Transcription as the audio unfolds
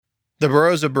The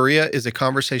Burros of Berea is a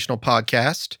conversational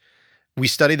podcast. We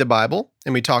study the Bible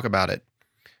and we talk about it.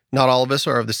 Not all of us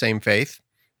are of the same faith,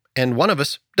 and one of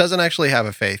us doesn't actually have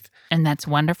a faith. And that's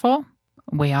wonderful.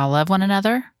 We all love one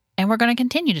another, and we're going to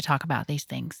continue to talk about these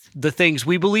things. The things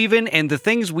we believe in and the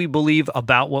things we believe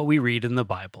about what we read in the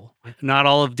Bible. Not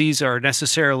all of these are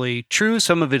necessarily true.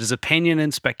 Some of it is opinion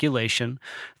and speculation.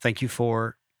 Thank you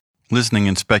for listening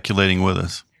and speculating with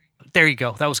us. There you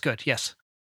go. That was good. Yes.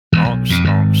 You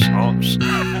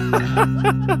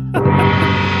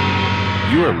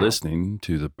are listening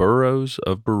to the Burros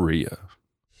of Berea.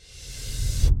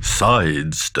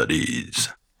 Side studies.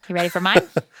 You ready for mine?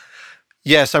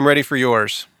 Yes, I'm ready for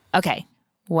yours. Okay.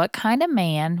 What kind of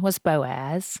man was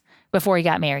Boaz before he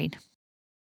got married?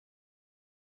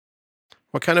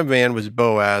 What kind of man was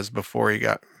Boaz before he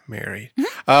got married?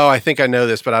 Mm-hmm. Oh, I think I know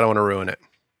this, but I don't want to ruin it.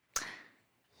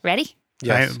 Ready?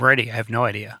 Yes. I'm ready. I have no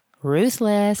idea.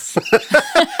 Ruthless.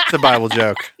 It's a Bible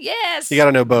joke. Yes. You got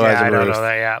to know Boaz I and don't Ruth. know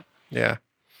that yet. Yeah.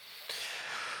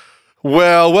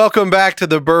 Well, welcome back to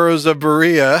the Burros of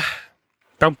Berea.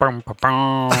 Bum, bum, bum,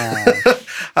 bum.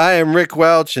 I am Rick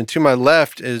Welch, and to my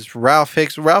left is Ralph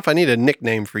Hicks. Ralph, I need a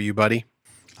nickname for you, buddy.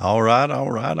 All right.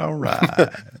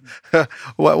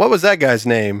 What was that guy's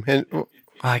name? And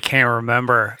I can't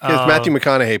remember. Matthew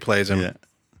McConaughey plays him. Yeah.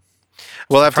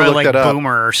 We'll have to Probably look like that up.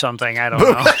 Boomer or something. I don't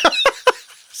know.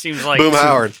 Seems like Boom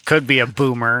Howard. Could be a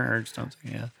boomer or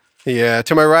something. Yeah. Yeah.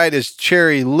 To my right is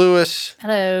Cherry Lewis.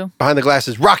 Hello. Behind the glass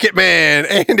is Rocket Man,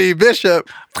 Andy Bishop.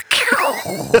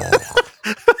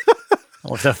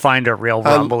 We'll have to find a real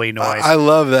rumbly noise. I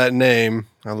love that name.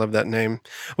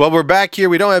 Well, we're back here.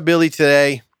 We don't have Billy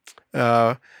today,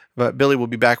 but Billy will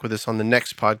be back with us on the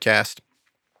next podcast.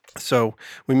 So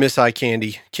we miss Eye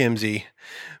Candy Kimsey.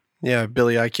 Yeah,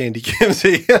 Billy Eye Candy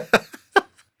Kimsey.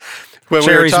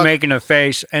 Cherry's making a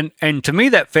face, and to me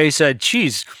that face said,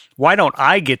 geez, why don't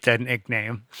I get that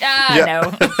nickname?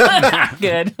 No.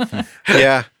 Good.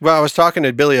 Yeah. Well, I was talking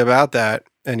to Billy about that,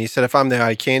 and he said, if I'm the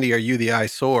eye candy, are you the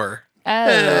eyesore?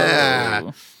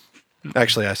 Oh.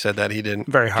 Actually, I said that. He didn't.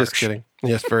 Very harsh. Just kidding.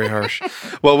 Yes, very harsh.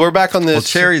 Well, we're back on this. Well,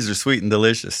 cherries are sweet and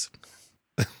delicious.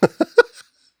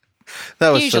 That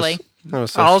was Usually. that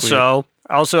was so sweet.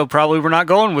 Also, probably we're not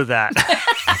going with that.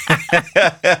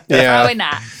 Yeah. Probably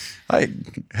not. I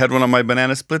had one on my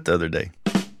banana split the other day.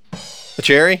 A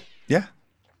cherry? Yeah.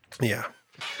 Yeah.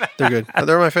 They're good.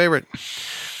 They're my favorite.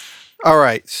 All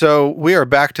right. So we are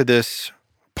back to this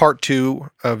part 2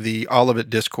 of the Olivet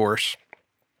Discourse.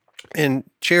 And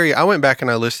Cherry, I went back and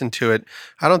I listened to it.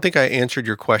 I don't think I answered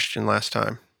your question last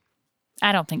time.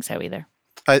 I don't think so either.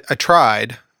 I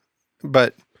tried,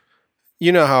 but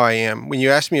you know how I am. When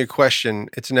you ask me a question,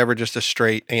 it's never just a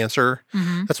straight answer.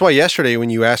 Mm-hmm. That's why yesterday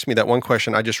when you asked me that one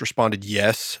question, I just responded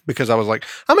yes, because I was like,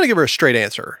 I'm going to give her a straight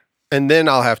answer. And then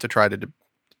I'll have to try to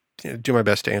do my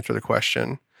best to answer the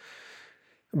question.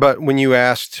 But when you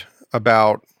asked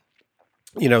about,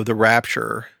 the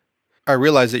rapture, I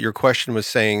realized that your question was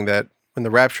saying that when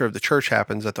the rapture of the church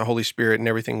happens, that the Holy Spirit and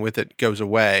everything with it goes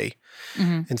away.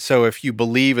 Mm-hmm. And so if you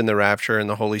believe in the rapture and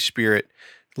the Holy Spirit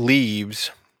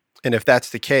leaves, and if that's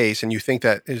the case, and you think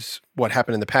that is what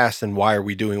happened in the past, then why are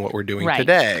we doing what we're doing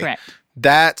today? Correct.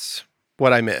 That's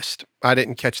what I missed. I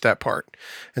didn't catch that part.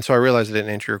 And so I realized I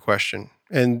didn't answer your question.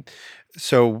 And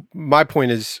so my point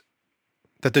is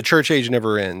that the church age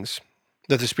never ends,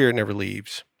 that the Spirit never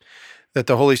leaves, that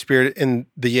the Holy Spirit in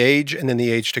the age and then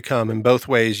the age to come, in both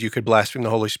ways you could blaspheme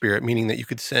the Holy Spirit, meaning that you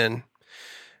could sin,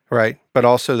 right? But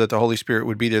also that the Holy Spirit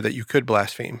would be there that you could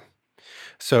blaspheme.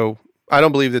 So I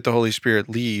don't believe that the Holy Spirit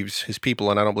leaves his people,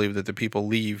 and I don't believe that the people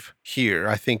leave here.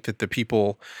 I think that the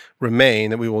people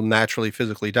remain, that we will naturally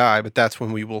physically die, but that's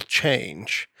when we will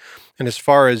change. And as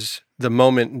far as the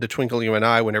moment, the twinkling of an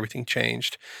eye when everything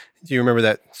changed, do you remember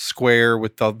that square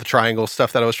with the triangle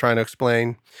stuff that I was trying to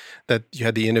explain? That you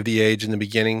had the end of the age and the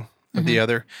beginning of the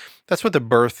other? That's what the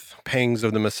birth pangs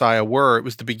of the Messiah were. It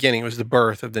was the beginning. It was the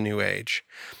birth of the new age.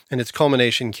 And its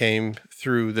culmination came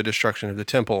through the destruction of the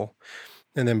temple.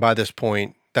 And then by this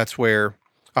point, that's where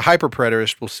a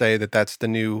hyper-preterist will say that that's the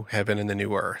new heaven and the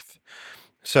new earth.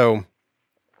 So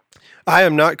I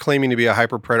am not claiming to be a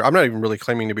hyper-preterist. I'm not even really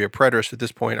claiming to be a preterist at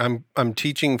this point. I'm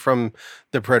teaching from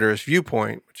the preterist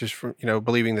viewpoint, which is from,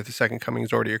 believing that the second coming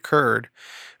has already occurred.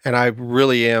 And I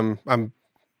really am,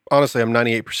 honestly, I'm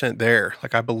 98% there.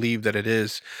 Like, I believe that it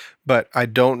is, but I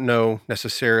don't know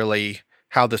necessarily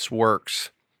how this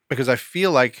works, because I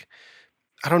feel like,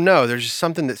 I don't know, there's just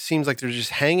something that seems like they're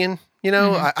just hanging,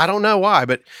 I don't know why,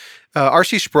 but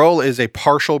R.C. Sproul is a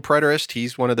partial preterist.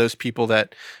 He's one of those people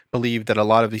that believe that a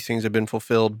lot of these things have been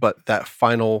fulfilled, but that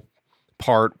final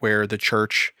part where the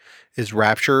church is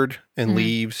raptured and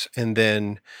leaves, and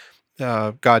then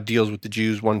God deals with the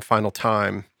Jews one final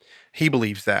time. He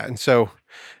believes that. And so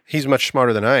he's much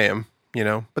smarter than I am,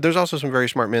 but there's also some very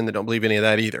smart men that don't believe any of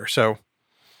that either. So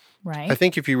Right. I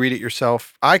think if you read it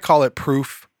yourself, I call it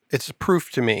proof. It's a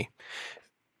proof to me.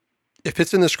 If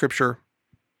it's in the scripture,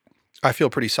 I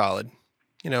feel pretty solid,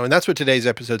 and that's what today's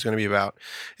episode is going to be about.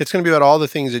 It's going to be about all the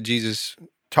things that Jesus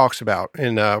talks about.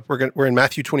 And we're in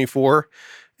Matthew 24,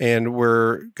 and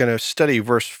we're going to study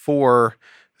verse 4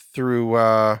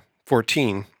 through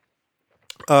 14.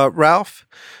 Ralph,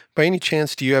 by any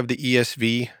chance, do you have the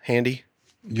ESV handy?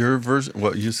 Your version,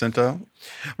 what you sent out?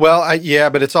 Well,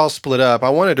 but it's all split up.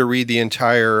 I wanted to read the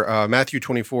entire Matthew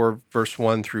 24, verse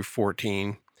 1 through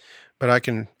 14, but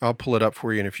I'll pull it up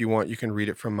for you, and if you want, you can read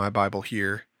it from my Bible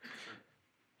here.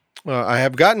 I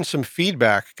have gotten some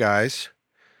feedback, guys,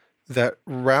 that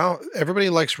everybody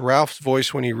likes Ralph's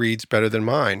voice when he reads better than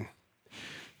mine.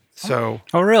 So,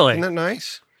 Oh, really? isn't that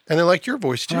nice? And they like your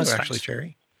voice too, that's actually, nice.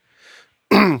 Cherry.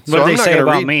 What So do I'm they not say gonna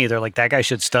about read- me? They're like, that guy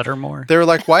should stutter more. They were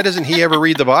like, why doesn't he ever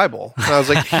read the Bible? And I was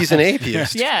like, he's an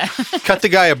atheist. Yeah. Cut the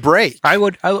guy a break.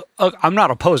 I'm not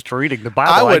opposed to reading the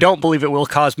Bible. I don't believe it will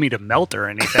cause me to melt or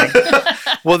anything.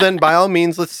 Well, then by all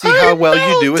means, let's see how well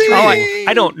you do with reading.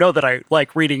 I don't know that I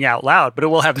like reading out loud, but it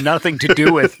will have nothing to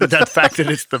do with the fact that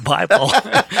it's the Bible.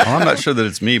 Well, I'm not sure that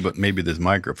it's me, but maybe this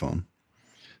microphone.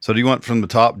 So do you want from the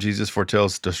top, Jesus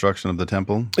foretells destruction of the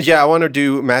temple? Yeah, I want to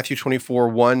do Matthew 24,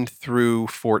 1 through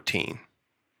 14.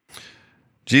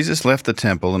 Jesus left the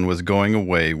temple and was going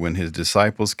away when his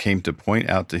disciples came to point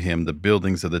out to him the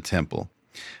buildings of the temple.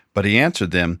 But he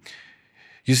answered them,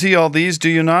 "You see all these,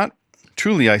 do you not?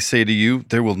 Truly I say to you,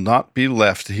 there will not be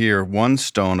left here one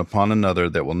stone upon another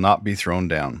that will not be thrown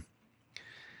down."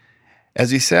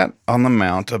 As he sat on the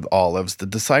Mount of Olives, the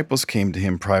disciples came to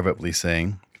him privately,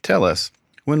 saying, "Tell us,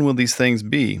 when will these things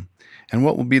be? And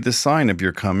what will be the sign of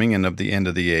your coming and of the end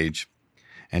of the age?"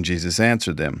 And Jesus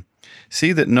answered them,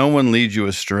 "See that no one leads you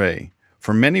astray.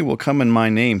 For many will come in my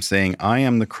name, saying, 'I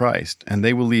am the Christ,' and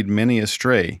they will lead many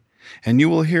astray. And you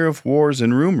will hear of wars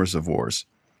and rumors of wars.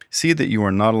 See that you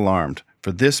are not alarmed,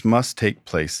 for this must take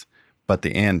place, but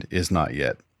the end is not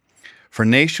yet. For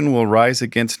nation will rise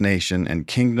against nation, and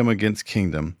kingdom against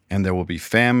kingdom, and there will be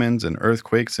famines and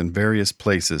earthquakes in various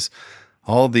places.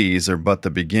 All these are but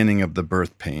the beginning of the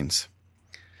birth pains.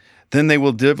 Then they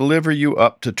will deliver you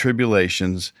up to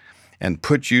tribulations and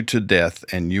put you to death,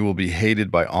 and you will be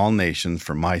hated by all nations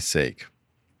for my sake.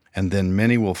 And then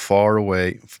many will fall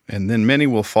away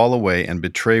and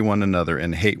betray one another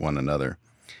and hate one another.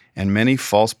 And many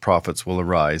false prophets will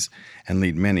arise and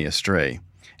lead many astray.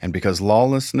 And because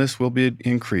lawlessness will be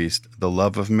increased, the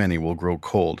love of many will grow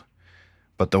cold.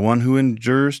 But the one who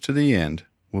endures to the end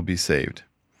will be saved.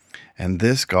 And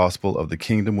this gospel of the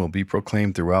kingdom will be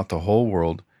proclaimed throughout the whole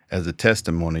world as a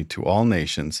testimony to all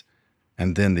nations,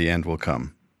 and then the end will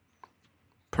come."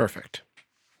 Perfect.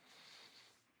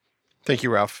 Thank you,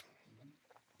 Ralph.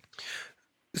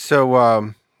 So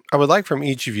I would like from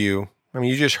each of you,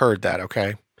 you just heard that,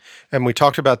 okay? And we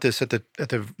talked about this at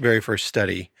the very first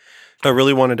study. I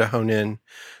really wanted to hone in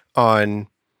on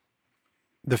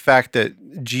the fact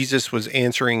that Jesus was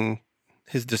answering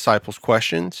his disciples'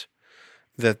 questions,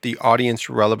 that the audience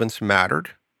relevance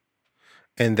mattered,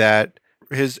 and that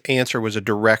his answer was a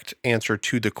direct answer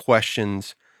to the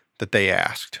questions that they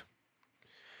asked.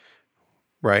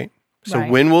 Right? So Right.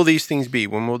 When will these things be?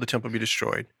 When will the temple be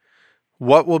destroyed?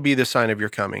 What will be the sign of your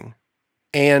coming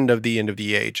and of the end of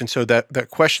the age? And so that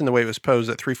question, the way it was posed,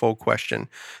 that threefold question,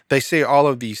 they say all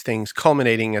of these things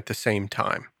culminating at the same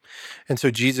time. And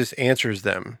so Jesus answers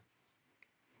them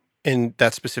in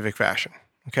that specific fashion.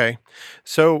 Okay?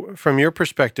 So from your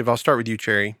perspective, I'll start with you,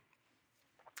 Cherry.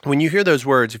 When you hear those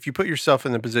words, if you put yourself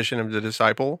in the position of the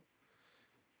disciple,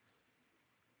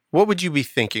 what would you be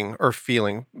thinking or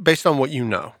feeling based on what you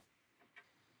know?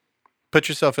 Put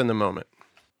yourself in the moment.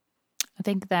 I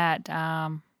think that I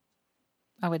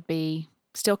would be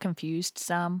still confused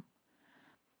some.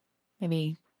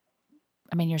 Maybe,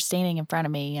 you're standing in front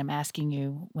of me. I'm asking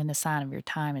you when the sign of your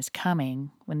time is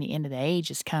coming, when the end of the age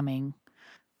is coming,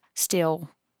 still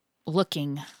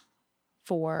looking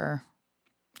for,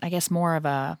 I guess, more of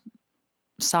a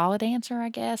solid answer,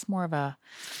 more of a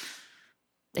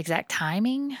exact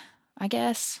timing, I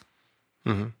guess.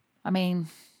 Mm-hmm.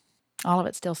 All of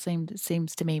it still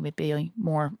seems to me would be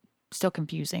more still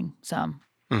confusing some.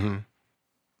 Mm-hmm.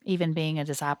 Even being a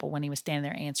disciple when he was standing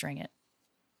there answering it.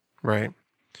 Right.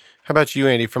 How about you,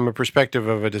 Andy, from a perspective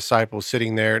of a disciple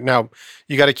sitting there? Now,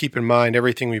 you got to keep in mind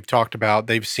everything we've talked about.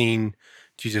 They've seen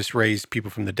Jesus raise people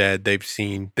from the dead. They've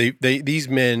seen, these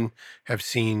men have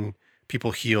seen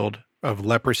people healed of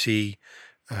leprosy,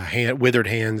 withered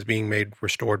hands being made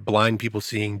restored, blind people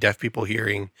seeing, deaf people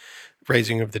hearing,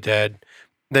 raising of the dead.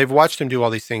 They've watched him do all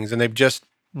these things, and they've just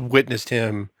witnessed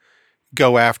him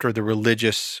go after the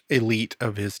religious elite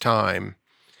of his time.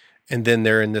 And then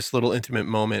they're in this little intimate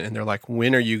moment, and they're like,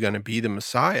 when are you going to be the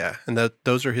Messiah? And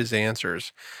those are his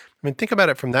answers. I mean, think about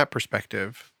it from that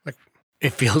perspective. Like,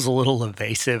 It feels a little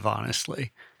evasive,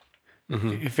 honestly.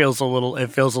 mhm. It feels a little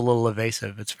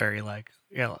evasive. It's very like,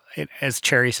 as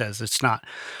Cherry says, it's not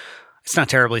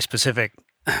terribly specific.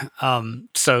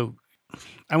 So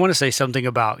I want to say something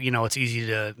about, it's easy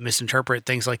to misinterpret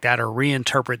things like that or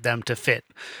reinterpret them to fit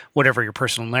whatever your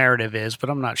personal narrative is, but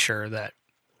I'm not sure that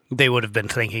they would have been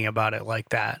thinking about it like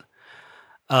that.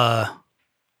 I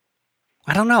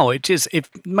don't know.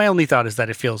 My only thought is that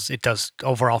it does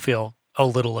overall feel a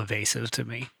little evasive to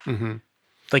me. Mm-hmm.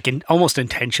 Like almost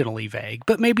intentionally vague,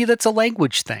 but maybe that's a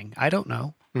language thing. I don't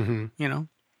know. Mm-hmm. How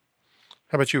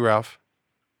about you, Ralph?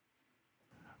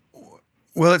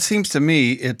 Well, it seems to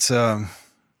me it's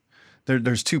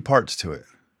there's two parts to it.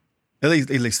 At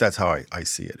least that's how I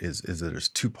see it. Is that there's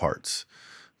two parts.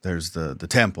 There's the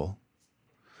temple,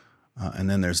 and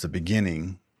then there's the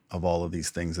beginning of all of these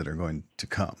things that are going to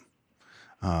come.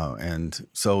 And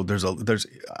so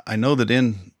I know that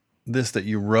in this that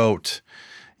you wrote,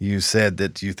 you said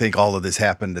that you think all of this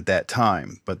happened at that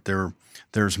time, but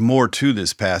there's more to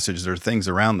this passage. There are things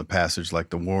around the passage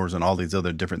like the wars and all these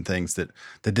other different things that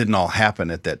didn't all happen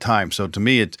at that time. So to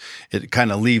me, it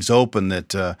kind of leaves open that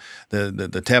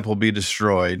the temple be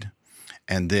destroyed,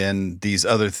 and then these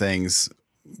other things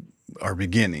are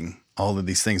beginning. All of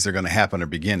these things that are going to happen are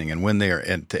beginning, and when they are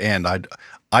to end,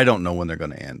 I don't know when they're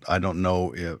going to end. I don't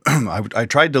know. I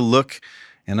tried to look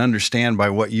and understand by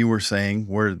what you were saying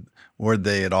where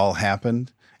they had all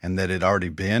happened and that it had already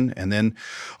been. And then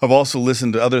I've also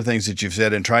listened to other things that you've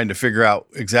said and trying to figure out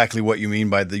exactly what you mean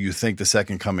by you think the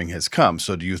second coming has come.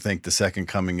 So do you think the second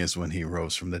coming is when he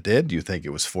rose from the dead? Do you think it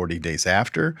was 40 days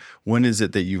after? When is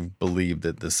it that you believe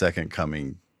that the second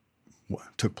coming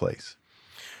took place?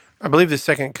 I believe the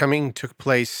second coming took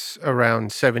place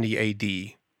around 70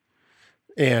 AD.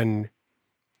 And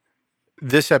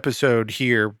this episode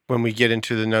here, when we get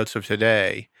into the notes of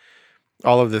today,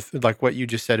 all of the, like what you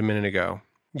just said a minute ago,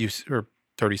 or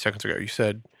 30 seconds ago, you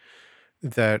said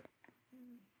that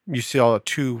you see all the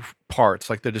two parts,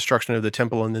 like the destruction of the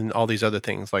temple and then all these other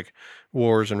things like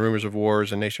wars and rumors of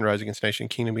wars and nation rising against nation,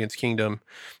 kingdom against kingdom,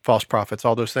 false prophets,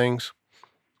 all those things.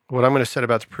 What I'm going to set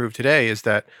about to prove today is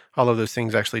that all of those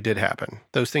things actually did happen.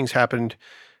 Those things happened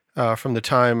from the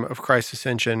time of Christ's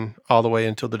ascension all the way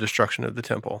until the destruction of the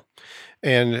temple.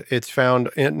 And it's found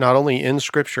not only in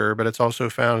Scripture, but it's also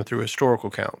found through historical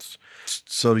accounts.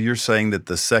 So you're saying that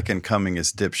the second coming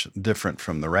is different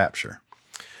from the rapture?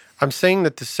 I'm saying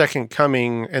that the second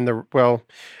coming and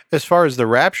as far as the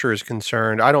rapture is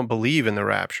concerned, I don't believe in the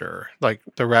rapture, like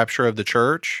the rapture of the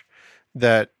church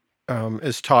that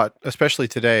is taught, especially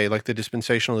today, like the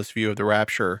dispensationalist view of the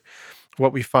rapture.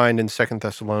 What we find in 2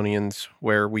 Thessalonians,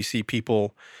 where we see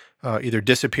people either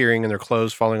disappearing and their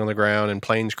clothes falling on the ground and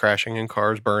planes crashing and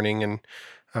cars burning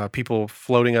and people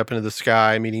floating up into the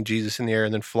sky, meeting Jesus in the air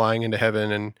and then flying into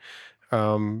heaven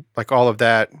and like all of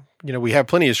that. We have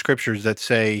plenty of scriptures that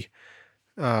say,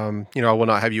 I will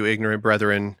not have you ignorant,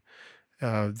 brethren.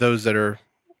 Those that are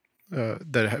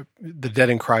that have, the dead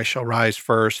in Christ shall rise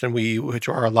first, and we which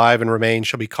are alive and remain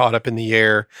shall be caught up in the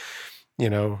air,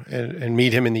 and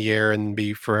meet him in the air and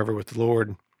be forever with the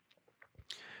Lord.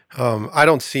 I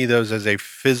don't see those as a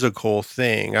physical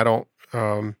thing. I don't,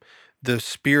 the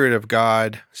Spirit of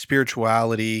God,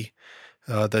 spirituality,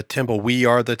 the temple, we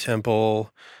are the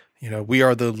temple, we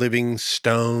are the living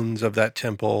stones of that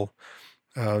temple.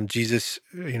 Jesus,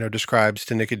 describes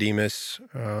to Nicodemus,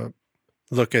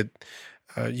 look at,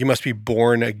 you must be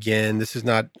born again. This is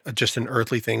not just an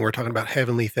earthly thing. We're talking about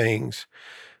heavenly things.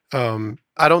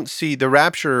 I don't see the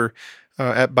rapture,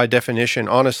 by definition,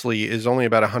 honestly, is only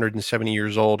about 170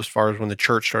 years old as far as when the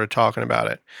church started talking about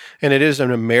it. And it is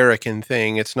an American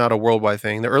thing. It's not a worldwide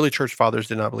thing. The early church fathers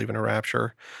did not believe in a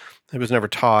rapture. It was never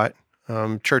taught.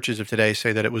 Churches of today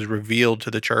say that it was revealed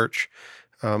to the church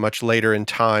much later in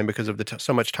time because of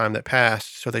so much time that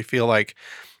passed. So they feel like,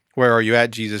 where are you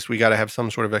at, Jesus? We got to have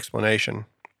some sort of explanation.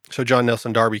 So John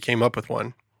Nelson Darby came up with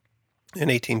one in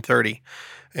 1830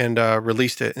 and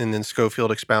released it, and then Schofield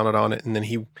expounded on it, and then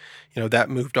he, that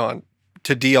moved on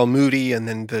to D.L. Moody, and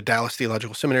then the Dallas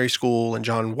Theological Seminary School, and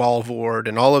John Walvoord,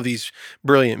 and all of these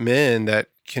brilliant men that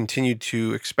continued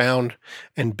to expound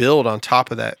and build on top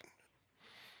of that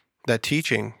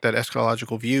teaching, that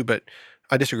eschatological view. But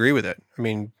I disagree with it. I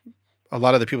mean, a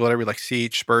lot of the people that I read, like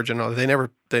C.H. Spurgeon,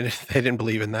 they didn't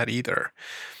believe in that either.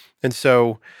 And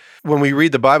so when we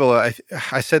read the Bible,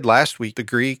 I said last week, the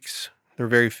Greeks, they're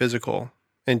very physical.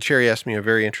 And Cherry asked me a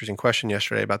very interesting question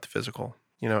yesterday about the physical,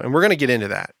 and we're going to get into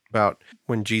that, about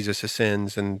when Jesus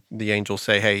ascends and the angels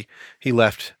say, hey, he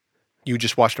left, you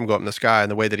just watched him go up in the sky,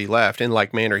 and the way that he left, in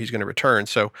like manner, he's going to return.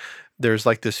 So there's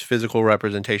like this physical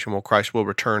representation, well, Christ will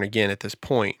return again at this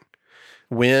point.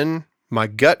 When my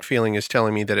gut feeling is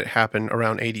telling me that it happened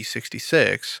around AD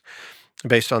 66,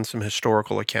 based on some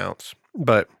historical accounts,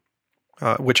 but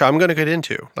which I'm going to get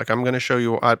into. Like, I'm going to show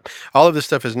you, all of this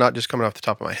stuff is not just coming off the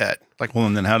top of my head. Like, Well,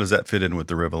 and then how does that fit in with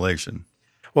the Revelation?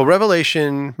 well,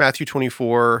 Revelation, Matthew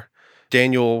 24,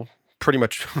 Daniel, pretty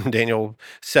much Daniel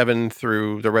 7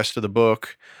 through the rest of the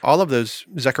book, all of those,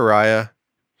 Zechariah,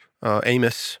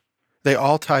 Amos, they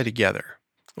all tie together.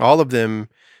 All of them,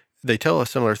 they tell a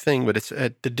similar thing, but it's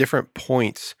at the different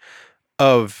points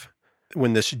of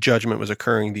when this judgment was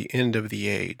occurring, the end of the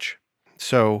age.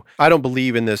 So I don't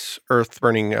believe in this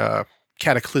earth-burning,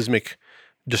 cataclysmic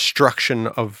destruction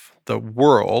of the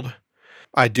world.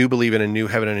 I do believe in a new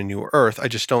heaven and a new earth. I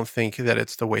just don't think that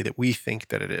it's the way that we think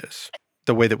that it is,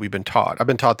 the way that we've been taught. I've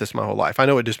been taught this my whole life. I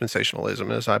know what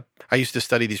dispensationalism is. I used to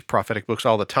study these prophetic books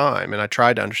all the time, and I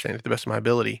tried to understand it to the best of my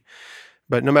ability.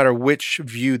 But no matter which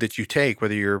view that you take,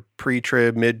 whether you're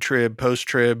pre-trib, mid-trib,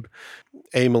 post-trib,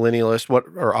 amillennialist,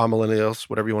 or amillennialist,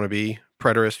 whatever you want to be,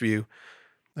 preterist view,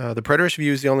 the preterist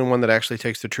view is the only one that actually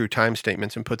takes the true time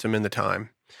statements and puts them in the time.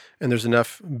 And there's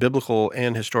enough biblical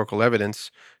and historical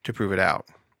evidence to prove it out.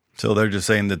 So they're just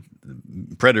saying that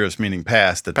preterist meaning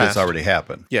past, that Past. this already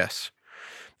happened. Yes.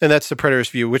 And that's the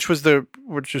preterist view, which was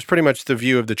pretty much the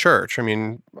view of the church. I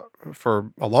mean,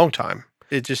 for a long time.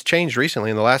 It just changed recently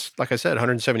in the last, like I said,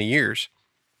 170 years.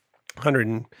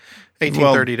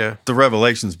 1830 to... The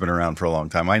Revelation's been around for a long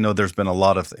time. I know there's been a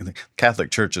lot of the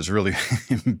Catholic Church is really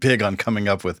big on coming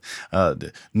up with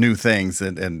new things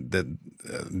that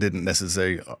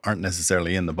aren't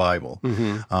necessarily in the Bible.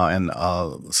 Mm-hmm.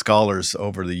 And scholars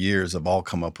over the years have all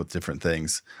come up with different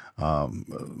things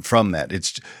from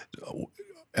that.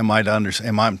 Am I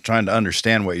trying to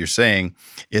understand what you're saying?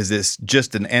 Is this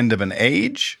just an end of an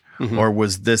age? Mm-hmm. Or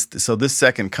was this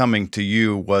second coming to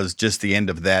you was just the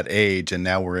end of that age, and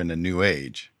now we're in a new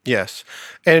age? Yes.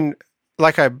 And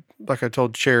like I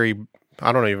told Cherry,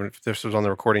 I don't know even if this was on the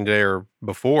recording today or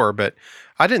before, but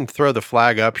I didn't throw the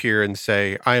flag up here and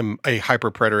say, I am a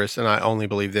hyper-preterist and I only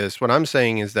believe this. What I'm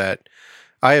saying is that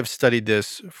I have studied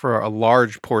this for a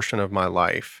large portion of my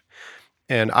life.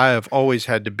 And I have always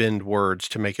had to bend words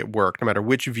to make it work, no matter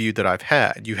which view that I've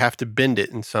had. You have to bend it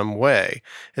in some way.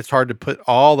 It's hard to put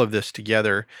all of this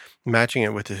together, matching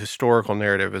it with the historical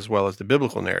narrative as well as the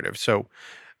biblical narrative. So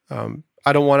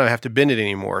I don't want to have to bend it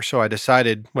anymore. So I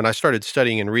decided when I started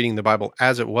studying and reading the Bible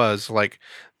as it was, like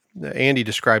Andy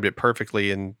described it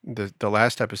perfectly in the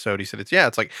last episode. He said,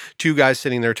 it's like two guys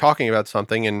sitting there talking about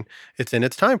something, and it's in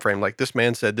its time frame. Like, this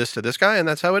man said this to this guy, and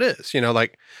that's how it is.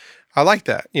 I like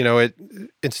that.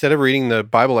 Instead of reading the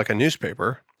Bible like a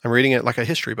newspaper, I'm reading it like a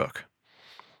history book.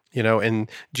 And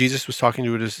Jesus was talking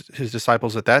to his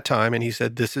disciples at that time, and he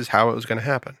said, this is how it was going to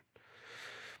happen.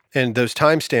 And those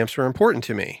timestamps are important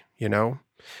to me,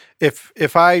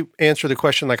 If I answer the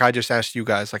question like I just asked you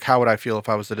guys, like, how would I feel if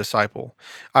I was a disciple?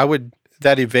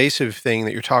 That evasive thing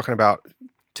that you're talking about,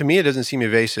 to me, it doesn't seem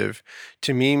evasive.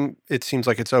 To me, it seems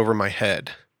like it's over my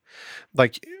head.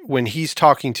 Like, when he's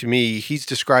talking to me, he's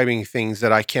describing things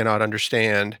that I cannot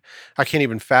understand. I can't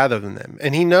even fathom them.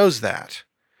 And he knows that.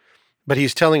 But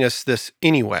he's telling us this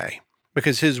anyway,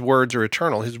 because his words are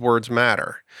eternal. His words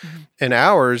matter. Mm-hmm. And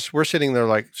ours, we're sitting there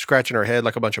like scratching our head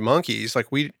like a bunch of monkeys. Like,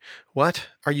 what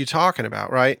are you talking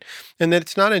about, right? And then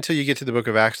it's not until you get to the book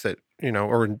of Acts that,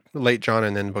 or late John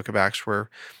and then the book of Acts, where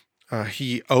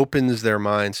he opens their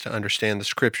minds to understand the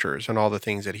scriptures and all the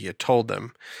things that he had told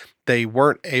them. They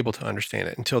weren't able to understand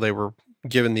it until they were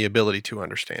given the ability to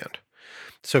understand.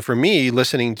 So for me,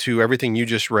 listening to everything you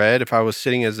just read, if I was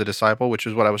sitting as a disciple, which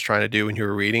is what I was trying to do when you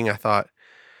were reading, I thought,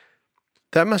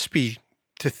 that must be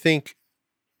to think,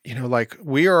 like,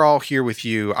 we are all here with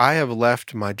you. I have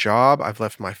left my job. I've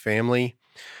left my family.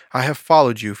 I have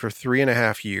followed you for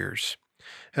 3.5 years,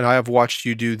 and I have watched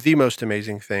you do the most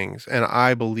amazing things, and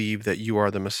I believe that you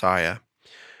are the Messiah.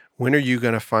 When are you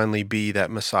going to finally be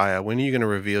that Messiah? When are you going to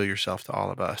reveal yourself to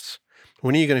all of us?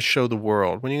 When are you going to show the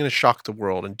world? When are you going to shock the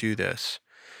world and do this?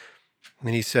 And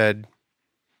he said,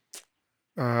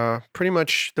 pretty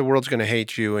much the world's going to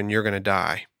hate you and you're going to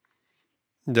die.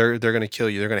 They're going to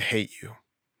kill you. They're going to hate you.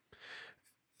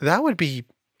 I'd be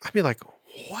like,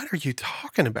 what are you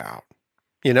talking about?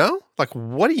 Like,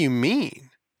 what do you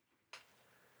mean?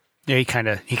 Yeah, he kind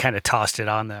of tossed it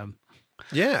on them.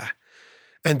 Yeah.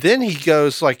 And then he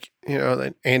goes like,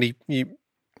 Andy,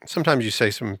 sometimes you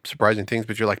say some surprising things,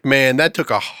 but you're like, man, that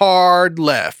took a hard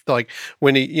left. Like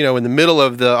when he, in the middle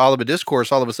of the Olivet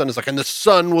Discourse, all of a sudden it's like, and the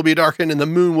sun will be darkened and the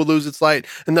moon will lose its light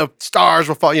and the stars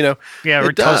will fall, Yeah,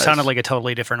 it does. sounded like a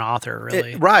totally different author,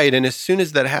 really. Right. And as soon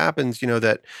as that happens,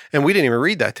 that, and we didn't even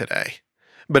read that today.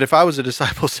 But if I was a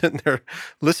disciple sitting there,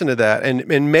 listen to that,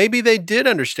 and maybe they did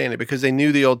understand it because they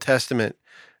knew the Old Testament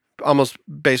almost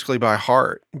basically by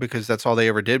heart, because that's all they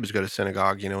ever did was go to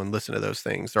synagogue, and listen to those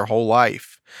things their whole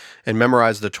life and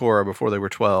memorize the Torah before they were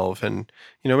 12. And,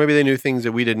 maybe they knew things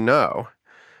that we didn't know.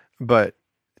 But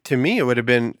to me, it would have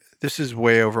been, this is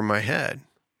way over my head.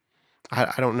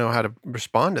 I don't know how to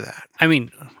respond to that. I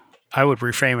mean, I would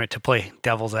reframe it to play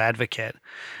devil's advocate.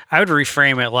 I would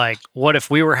reframe it like, what if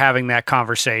we were having that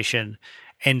conversation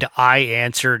and I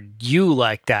answered you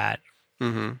like that?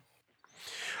 Mm-hmm.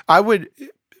 I would...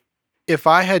 If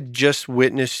I had just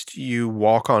witnessed you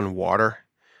walk on water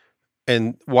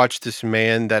and watched this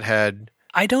man that had...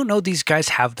 I don't know these guys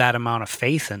have that amount of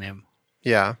faith in him.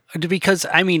 Yeah. Because,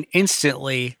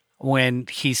 instantly when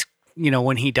he's,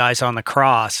 when he dies on the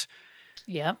cross,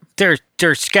 Yep.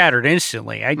 they're scattered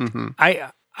instantly.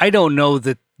 I don't know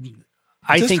that...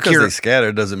 Just because they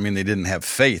scattered doesn't mean they didn't have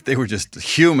faith. They were just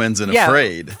humans and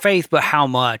afraid. Faith, but how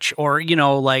much? Or,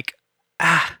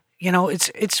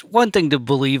 it's one thing to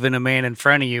believe in a man in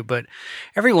front of you, but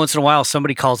every once in a while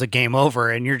somebody calls a game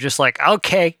over and you're just like,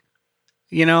 okay,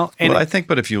 And well, I think,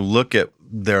 but if you look at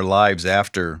their lives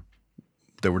after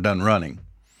they were done running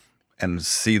and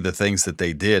see the things that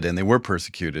they did, and they were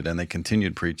persecuted and they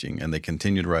continued preaching and they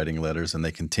continued writing letters and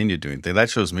they continued doing things,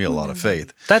 that shows me a lot of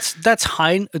faith. That's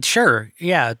high. Sure.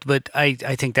 Yeah. But I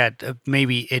think that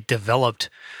maybe it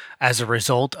developed as a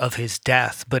result of his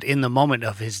death. But in the moment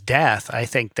of his death, I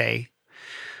think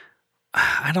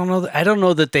I don't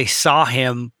know that they saw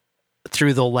him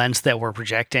through the lens that we're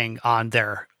projecting on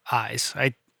their eyes.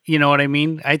 You know what I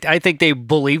mean? I think they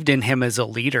believed in him as a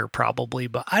leader probably,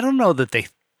 but I don't know that they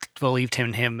believed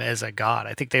in him as a God.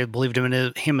 I think they believed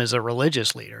in him as a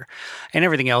religious leader, and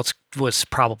everything else was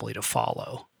probably to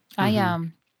follow.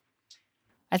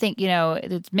 I think,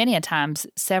 it's many a times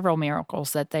several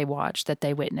miracles that they watched, that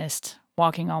they witnessed,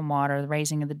 walking on water, the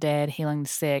raising of the dead, healing the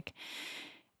sick,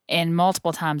 and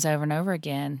multiple times over and over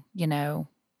again,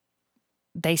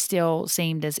 they still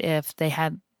seemed as if they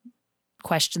had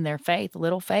questioned their faith,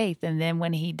 little faith. And then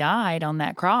when he died on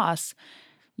that cross,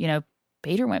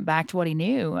 Peter went back to what he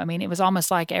knew. I mean, it was almost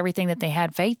like everything that they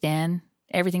had faith in,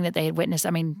 everything that they had witnessed.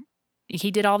 I mean, he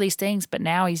did all these things, but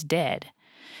now he's dead.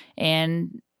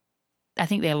 And I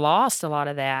think they lost a lot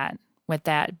of that with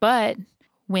that. But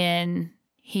when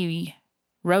he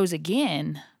rose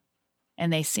again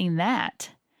and they seen that,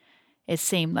 it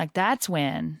seemed like that's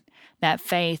when that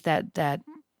faith, that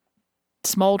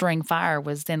smoldering fire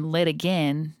was then lit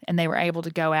again, and they were able to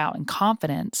go out in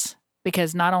confidence,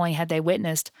 because not only had they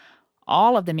witnessed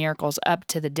all of the miracles up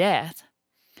to the death,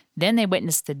 then they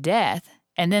witnessed the death,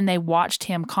 and then they watched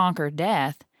him conquer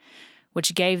death,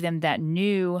 which gave them that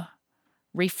new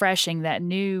refreshing, that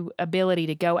new ability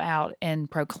to go out and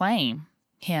proclaim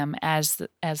him as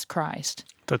Christ.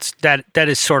 That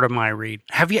is sort of my read.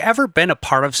 Have you ever been a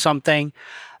part of something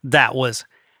that was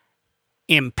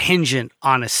impingent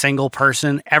on a single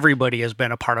person? Everybody has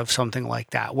been a part of something like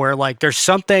that, where like there's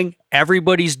something,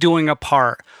 everybody's doing a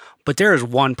part, but there is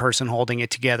one person holding it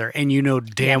together, and you know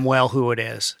damn well who it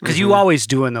is, because you always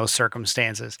do in those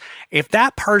circumstances. If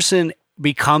that person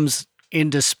becomes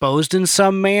indisposed in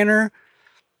some manner,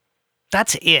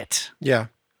 that's it. Yeah.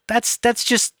 That's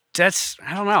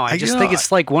I don't know. I just think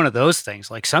it's like one of those things.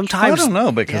 Like sometimes I don't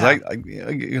know, because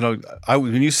I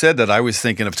when you said that, I was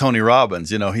thinking of Tony Robbins.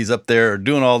 He's up there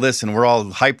doing all this, and we're all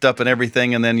hyped up and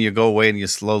everything, and then you go away and you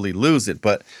slowly lose it.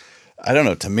 But I don't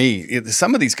know. To me,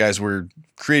 some of these guys were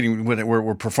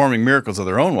were performing miracles of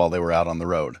their own while they were out on the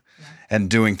road and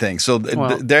doing things. So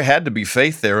there had to be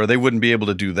faith there, or they wouldn't be able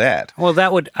to do that. Well,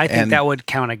 I think that would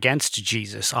count against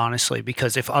Jesus, honestly,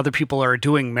 because if other people are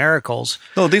doing miracles,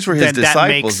 no, these were his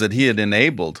disciples that he had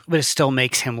enabled. But it still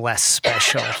makes him less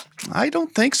special. I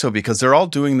don't think so, because they're all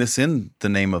doing this in the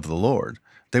name of the Lord.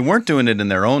 They weren't doing it in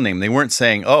their own name. They weren't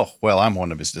saying, "Oh, well, I'm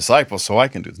one of his disciples, so I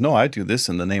can do this." No, I do this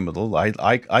in the name of the Lord.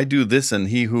 I do this, and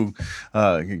he who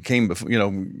came before,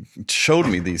 showed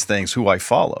me these things, who I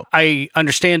follow. I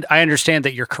understand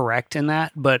that you're correct in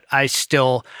that, but I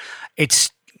still,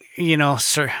 it's,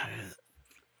 sir.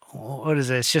 What is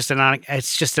it? It's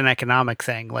just an economic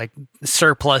thing. Like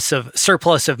surplus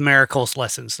of miracles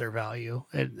lessens their value,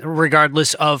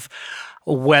 regardless of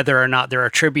whether or not they're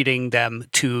attributing them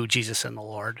to Jesus and the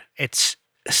Lord. It's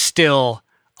still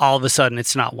all of a sudden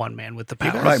it's not one man with the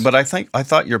power. Right, but I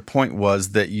thought your point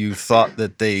was that you thought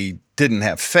that they didn't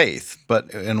have faith.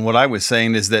 And what I was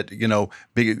saying is that,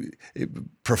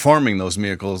 performing those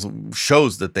miracles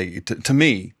shows that to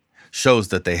me, shows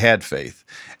that they had faith,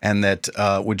 and that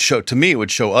it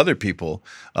would show other people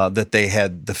that they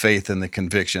had the faith and the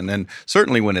conviction. And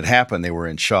certainly when it happened, they were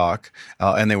in shock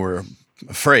and they were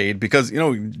afraid, because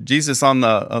Jesus on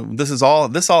the this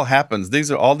all happens.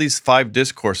 These 5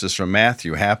 discourses from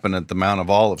Matthew happen at the Mount of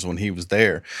Olives when he was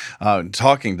there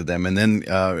talking to them, and then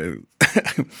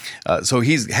so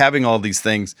he's having all these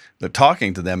things,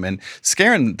 talking to them and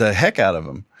scaring the heck out of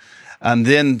them. And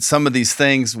then some of these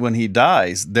things, when he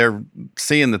dies, they're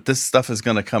seeing that this stuff is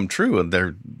going to come true. And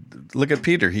look at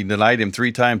Peter. He denied him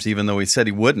 3 times, even though he said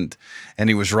he wouldn't. And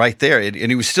he was right there. And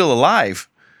he was still alive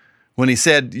when he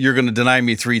said, "You're going to deny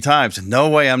me 3 times." "No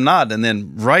way, I'm not." And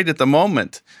then right at the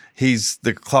moment,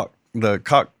 the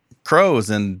cock crows,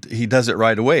 and he does it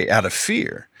right away out of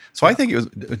fear. So I think it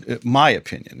was, my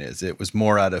opinion is, it was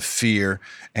more out of fear.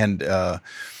 And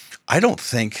I don't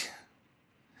think,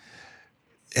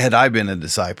 had I been a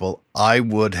disciple, I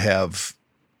would have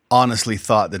honestly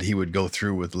thought that he would go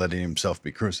through with letting himself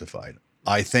be crucified.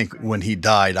 I think when he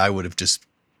died, I would have just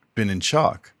been in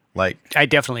shock. Like, I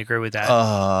definitely agree with that.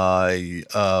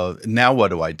 Now what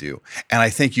do I do? And I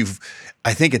think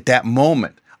at that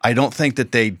moment, I don't think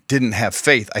that they didn't have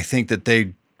faith. I think that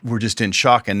they were just in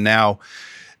shock and now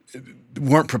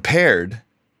weren't prepared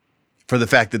for the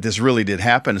fact that this really did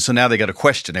happen. So now they got to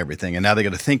question everything, and now they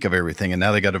got to think of everything, and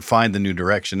now they got to find the new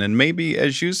direction. And maybe,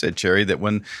 as you said, Cherry, that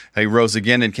when he rose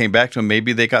again and came back to him,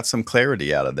 maybe they got some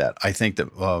clarity out of that. I think that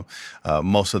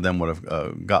most of them would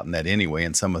have gotten that anyway,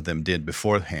 and some of them did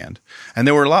beforehand. And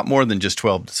there were a lot more than just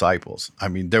 12 disciples. I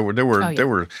mean, there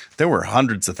were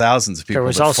hundreds of thousands of people. There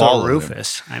was that also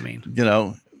Rufus. Him. I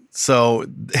mean, so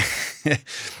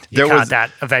there was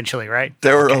that eventually, right?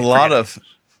 There were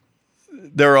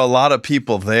There were a lot of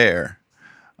people there,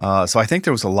 so I think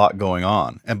there was a lot going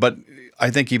on. But I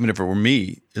think even if it were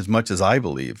me, as much as I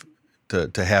believe,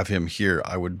 to have him here,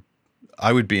 I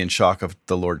would be in shock if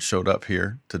the Lord showed up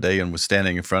here today and was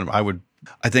standing in front of him.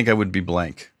 I think I would be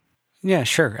blank. Yeah,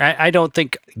 sure. I don't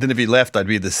think. Then if he left, I'd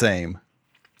be the same.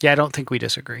 Yeah, I don't think we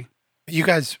disagree. You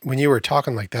guys, when you were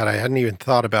talking like that, I hadn't even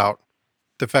thought about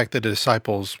the fact that the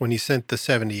disciples, when he sent the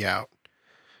 70 out,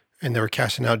 and they were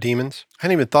casting out demons. I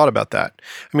hadn't even thought about that.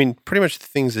 I mean, pretty much the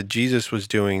things that Jesus was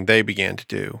doing, they began to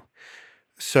do.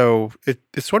 So it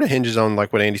sort of hinges on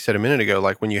like what Andy said a minute ago,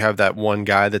 like when you have that one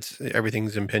guy that's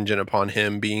everything's impingent upon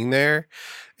him being there,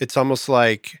 it's almost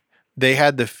like they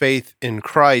had the faith in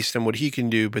Christ and what he can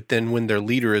do, but then when their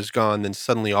leader is gone, then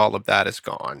suddenly all of that is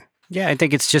gone. Yeah, I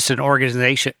think it's just an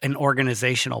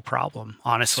organizational problem,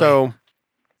 honestly. So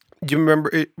do you remember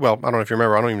it? Well, I don't know if you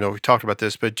remember. I don't even know if we talked about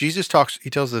this, but Jesus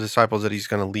he tells the disciples that he's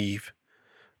going to leave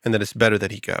and that it's better that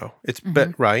he go. It's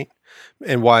right?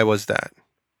 And why was that?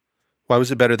 Why was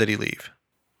it better that he leave?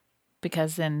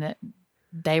 Because then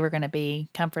they were going to be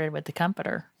comforted with the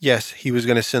Comforter. Yes, he was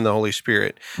going to send the Holy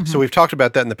Spirit. So we've talked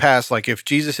about that in the past. Like if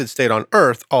Jesus had stayed on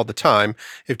earth all the time,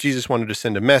 if Jesus wanted to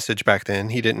send a message back then,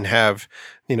 he didn't have,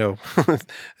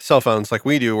 cell phones like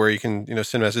we do where you can,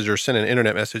 send a message or send an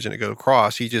internet message and it go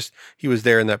across. He was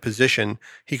there in that position.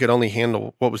 He could only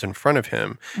handle what was in front of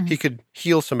him. He could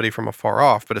heal somebody from afar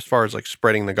off, but as far as like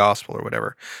spreading the gospel or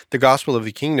whatever, the gospel of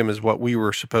the kingdom is what we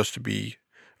were supposed to be,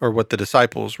 or what the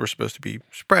disciples were supposed to be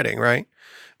spreading, right?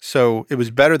 So it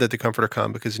was better that the Comforter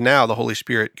come because now the Holy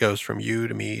Spirit goes from you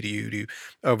to me to you to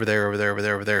over there, over there, over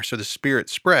there, over there. So the Spirit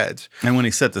spreads. And when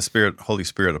he set the Holy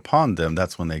Spirit upon them,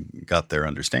 that's when they got their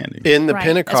understanding. In the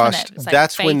Pentecost,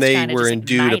 that's when they were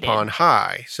endued upon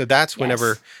high. So that's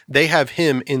whenever they have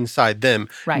him inside them.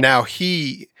 Right. Now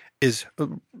he is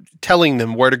telling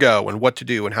them where to go and what to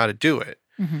do and how to do it.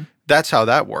 That's how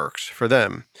that works for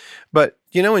them. But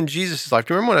in Jesus' life,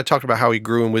 do you remember when I talked about how he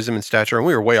grew in wisdom and stature? And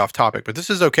we were way off topic, but this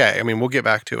is okay. I mean, we'll get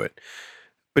back to it.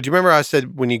 But do you remember I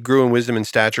said when he grew in wisdom and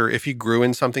stature, if he grew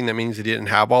in something, that means he didn't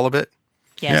have all of it?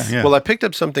 Yes. Yeah. Well, I picked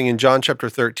up something in John chapter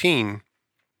 13,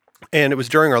 and it was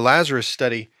during our Lazarus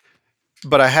study,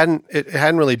 but it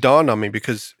hadn't really dawned on me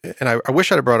because, and I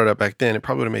wish I'd have brought it up back then. It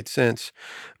probably would have made sense.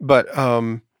 But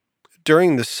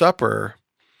during the supper,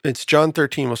 it's John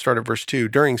 13, we'll start at verse 2.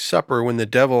 During supper, when the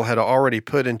devil had already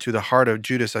put into the heart of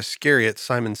Judas Iscariot,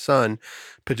 Simon's son,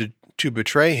 to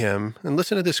betray him, and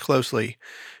listen to this closely,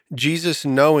 Jesus,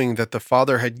 knowing that the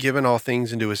Father had given all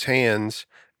things into his hands,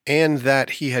 and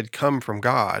that he had come from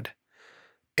God,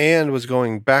 and was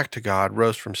going back to God,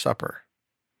 rose from supper.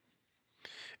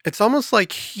 It's almost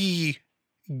like he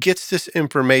gets this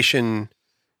information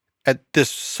at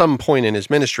some point in his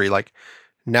ministry. Like,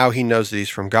 now he knows that he's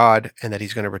from God and that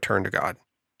he's going to return to God.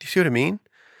 Do you see what I mean?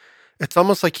 It's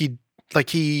almost like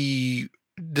he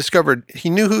discovered, he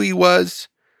knew who he was.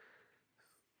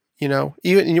 Even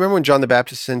you remember when John the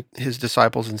Baptist sent his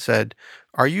disciples and said,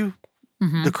 "Are you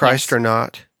the Christ or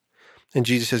not?" And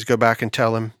Jesus says, "Go back and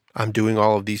tell him I'm doing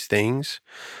all of these things."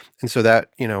 And so that,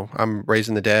 I'm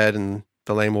raising the dead and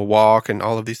the lame will walk and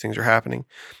all of these things are happening.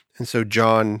 And so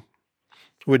John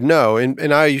would know.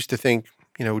 And I used to think,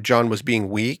 John was being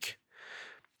weak,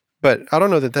 but I don't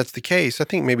know that that's the case. I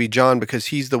think maybe John, because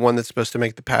he's the one that's supposed to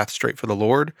make the path straight for the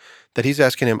Lord, that he's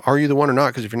asking him, "Are you the one or not?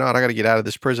 Because if you're not, I got to get out of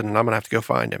this prison and I'm going to have to go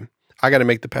find him. I got to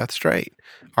make the path straight.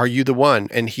 Are you the one?"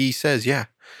 And he says, "Yeah,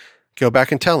 go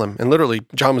back and tell him." And literally,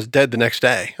 John was dead the next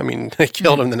day. I mean, they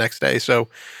killed him the next day. So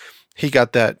he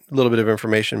got that little bit of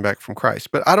information back from Christ.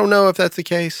 But I don't know if that's the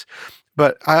case.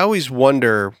 But I always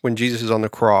wonder when Jesus is on the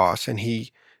cross and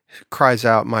he cries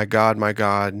out, my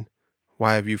God,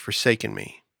 why have you forsaken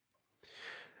me?"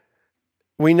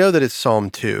 We know that it's Psalm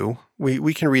 2.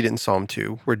 We can read it in Psalm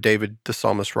 2, where David, the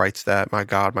psalmist, writes that, my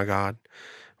God,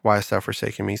 why hast thou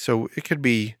forsaken me?" So it could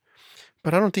be,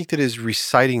 but I don't think that is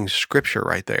reciting scripture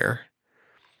right there.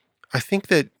 I think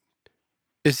that,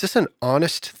 is this an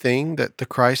honest thing that the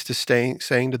Christ is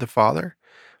saying to the Father?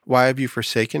 Why have you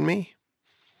forsaken me?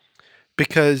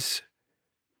 Because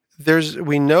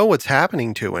we know what's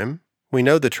happening to him. We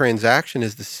know the transaction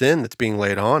is the sin that's being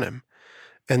laid on him,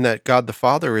 and that God the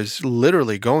Father is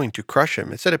literally going to crush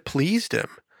him. It said it pleased him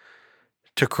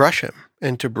to crush him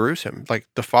and to bruise him, like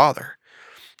the Father.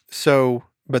 So,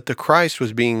 but the Christ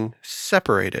was being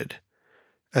separated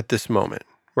at this moment,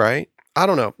 right? I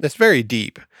don't know. It's very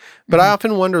deep, but I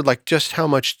often wondered, like, just how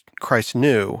much Christ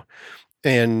knew,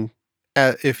 and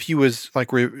if he was like,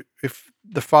 if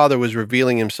the Father was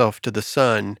revealing himself to the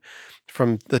Son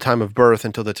from the time of birth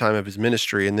until the time of his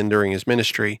ministry, and then during his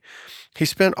ministry, he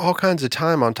spent all kinds of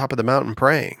time on top of the mountain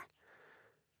praying,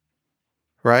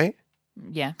 right?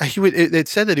 Yeah. It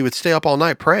said that he would stay up all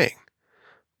night praying.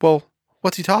 Well,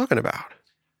 what's he talking about?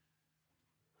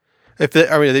 Are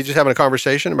they just having a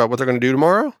conversation about what they're going to do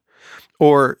tomorrow?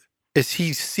 Or is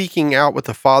he seeking out what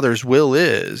the Father's will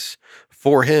is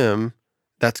for him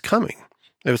that's coming?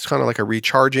 It was kind of like a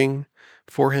recharging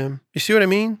for him. You see what I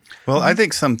mean? Well, I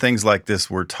think some things like this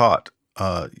were taught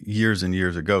years and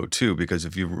years ago, too, because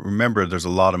if you remember, there's a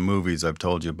lot of movies I've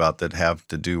told you about that have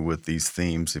to do with these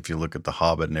themes, if you look at The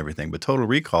Hobbit and everything. But Total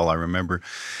Recall, I remember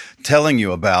telling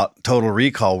you about Total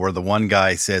Recall, where the one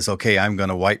guy says, okay, I'm going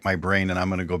to wipe my brain and I'm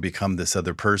going to go become this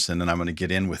other person and I'm going to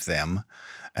get in with them.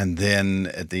 And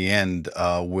then at the end,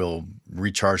 we'll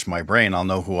recharge my brain. I'll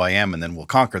know who I am, and then we'll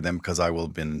conquer them because I will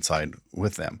have been inside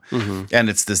with them. Mm-hmm. And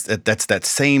that's that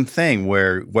same thing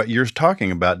where what you're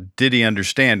talking about, did he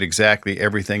understand exactly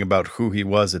everything about who he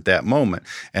was at that moment?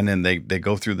 And then they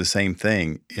go through the same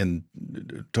thing in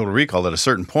Total Recall. At a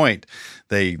certain point,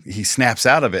 he snaps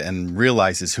out of it and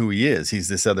realizes who he is. He's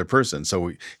this other person.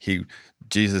 So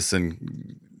Jesus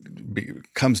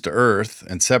comes to earth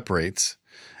and separates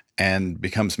and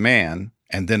becomes man,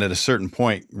 and then at a certain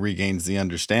point regains the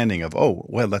understanding of, oh,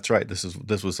 well, that's right. This was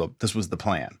the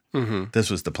plan. Mm-hmm.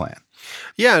 This was the plan.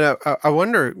 Yeah, and I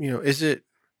wonder, is it,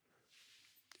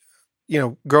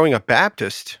 growing up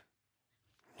Baptist,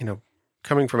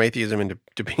 coming from atheism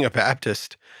into being a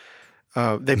Baptist,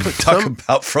 they put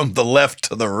about from the left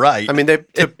to the right. I mean,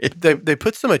 they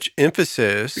put so much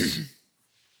emphasis.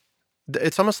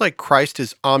 It's almost like Christ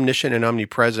is omniscient and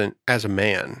omnipresent as a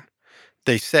man.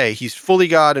 They say he's fully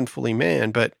God and fully man,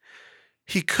 but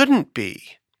he couldn't be.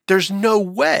 There's no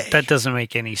way. That doesn't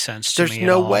make any sense to me. There's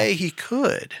no way he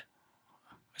could.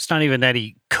 It's not even that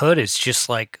he could. It's just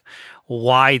like,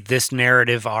 why this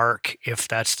narrative arc if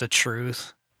that's the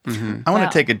truth? Mm-hmm. I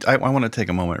want to take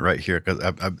a moment right here, because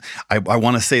I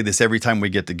want to say this every time we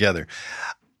get together.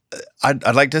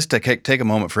 I'd like just to take a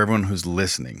moment for everyone who's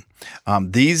listening.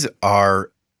 These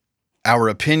are our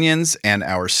opinions and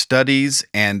our studies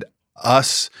and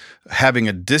us having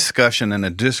a discussion and a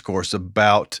discourse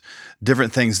about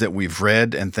different things that we've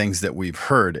read and things that we've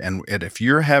heard. And if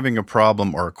you're having a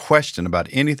problem or a question about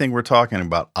anything we're talking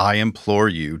about, I implore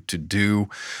you to do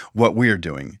what we're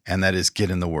doing, and that is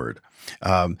get in the Word.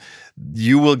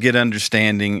 You will get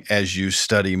understanding as you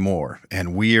study more.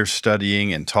 And we are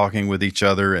studying and talking with each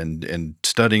other and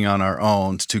studying on our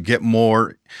own to get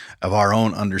more of our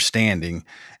own understanding.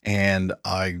 And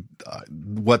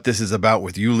what this is about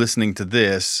with you listening to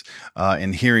this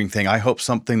and hearing things, I hope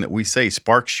something that we say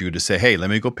sparks you to say, hey, let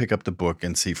me go pick up the book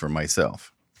and see for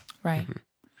myself. Right. Mm-hmm.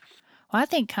 Well, I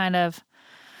think kind of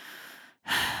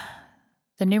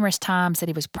the numerous times that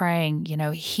he was praying,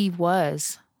 he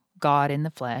was God in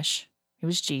the flesh. It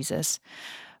was Jesus.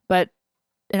 But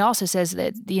it also says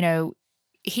that,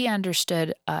 he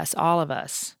understood us, all of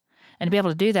us. And to be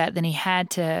able to do that, then he had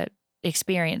to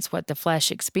experience what the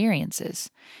flesh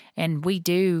experiences. And we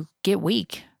do get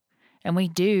weak. And we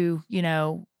do,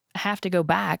 have to go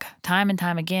back time and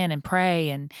time again and pray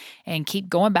and keep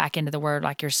going back into the Word,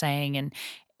 like you're saying. And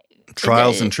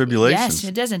trials and tribulations. Yes,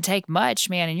 it doesn't take much,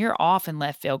 man. And you're off in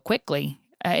left field quickly.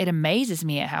 It amazes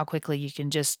me at how quickly you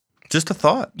can just a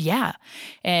thought. Yeah.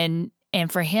 And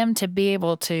for him to be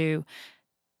able to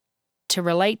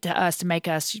relate to us, to make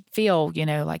us feel,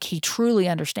 like he truly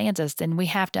understands us, then we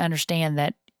have to understand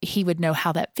that he would know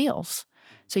how that feels.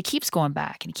 So he keeps going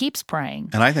back and he keeps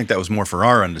praying. And I think that was more for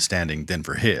our understanding than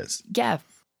for his. Yeah.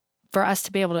 For us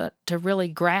to be able to really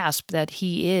grasp that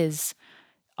he is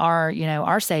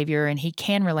our Savior, and he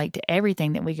can relate to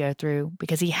everything that we go through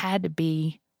because he had to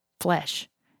be flesh.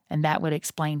 And that would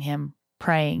explain him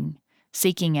praying,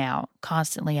 seeking out,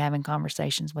 constantly having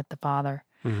conversations with the Father.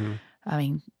 Mm-hmm. I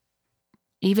mean,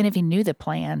 even if he knew the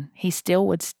plan, he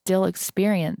would still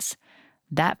experience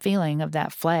that feeling of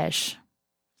that flesh,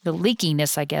 the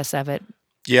leakiness, I guess, of it.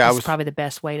 Yeah, is probably the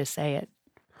best way to say it.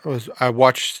 I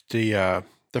watched the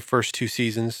first 2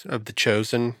 seasons of The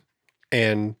Chosen,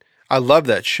 and I love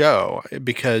that show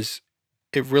because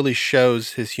it really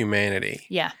shows his humanity.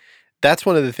 Yeah, that's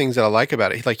one of the things that I like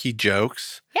about it. Like, he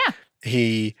jokes. Yeah,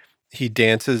 he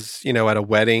dances, at a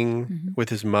wedding mm-hmm. with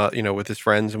his with his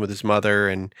friends and with his mother,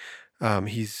 and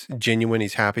he's genuine.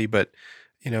 He's happy, but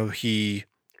he.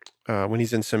 When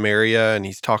he's in Samaria and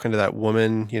he's talking to that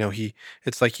woman,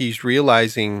 it's like he's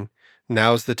realizing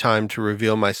now's the time to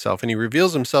reveal myself. And he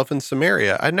reveals himself in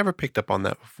Samaria. I'd never picked up on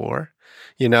that before,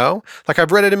 Like,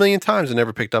 I've read it a million times and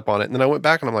never picked up on it. And then I went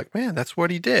back and I'm like, man, that's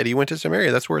what he did. He went to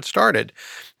Samaria. That's where it started.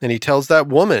 And he tells that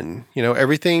woman,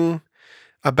 everything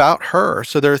about her.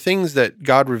 So there are things that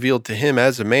God revealed to him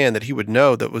as a man that he would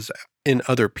know that was in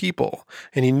other people.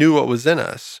 And he knew what was in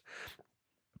us.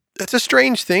 It's a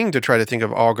strange thing to try to think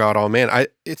of all God, all man.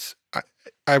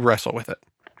 I wrestle with it.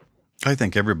 I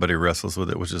think everybody wrestles with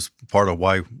it, which is part of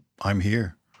why I'm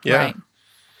here. Yeah. Right.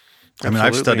 I mean,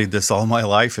 I've studied this all my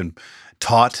life and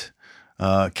taught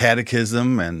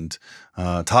catechism and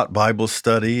taught Bible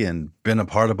study and been a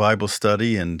part of Bible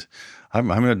study. And I've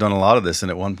done a lot of this. And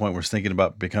at one point, was thinking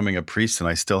about becoming a priest, and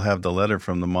I still have the letter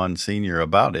from the Monsignor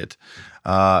about it.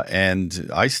 And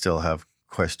I still have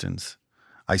questions.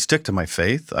 I stick to my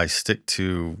faith. I stick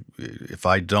to, if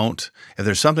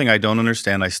there's something I don't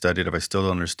understand, I study it. If I still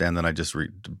don't understand, then I just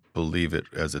believe it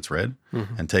as it's read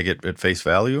Mm-hmm. and take it at face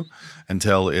value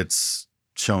until it's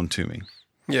shown to me.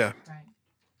 Yeah. Right.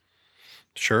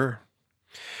 Sure.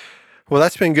 Well,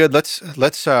 that's been good. Let's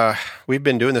we've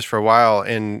been doing this for a while,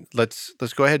 and let's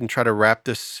go ahead and try to wrap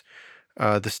this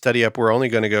the study up. We're only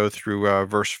going to go through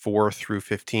verse 4 through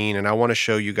 15, and I want to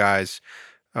show you guys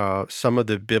some of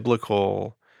the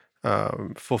biblical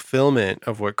fulfillment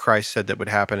of what Christ said that would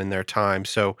happen in their time.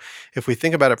 So if we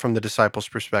think about it from the disciples'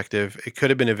 perspective, it could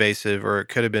have been evasive or it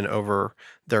could have been over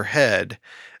their head,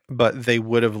 but they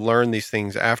would have learned these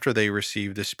things after they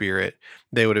received the Spirit.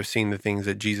 They would have seen the things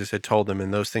that Jesus had told them,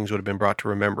 and those things would have been brought to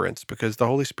remembrance because the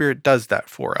Holy Spirit does that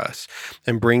for us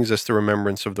and brings us the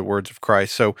remembrance of the words of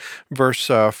Christ. So verse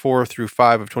 4 through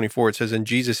 5 of 24, it says, "And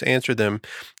Jesus answered them,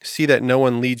 'See that no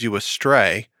one leads you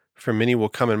astray, for many will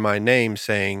come in my name,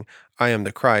 saying, I am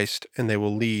the Christ, and they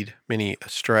will lead many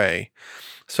astray.'"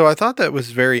 So I thought that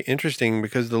was very interesting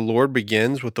because the Lord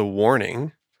begins with a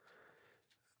warning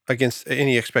against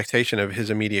any expectation of his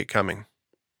immediate coming.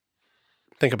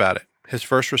 Think about it. His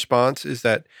first response is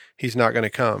that he's not going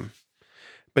to come,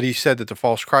 but he said that the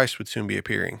false Christ would soon be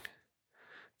appearing.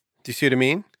 Do you see what I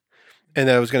mean? And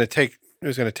that it was going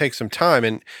to take some time.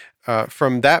 And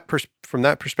from that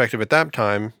perspective at that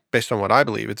time, based on what I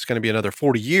believe, it's going to be another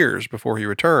 40 years before he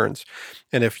returns.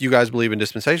 And if you guys believe in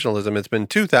dispensationalism, it's been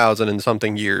 2,000 and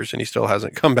something years and he still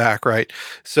hasn't come back, right?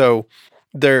 So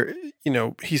there,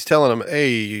 he's telling them,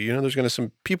 hey, there's going to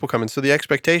some people coming. So the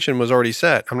expectation was already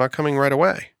set. I'm not coming right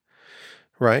away,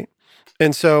 right?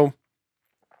 And so,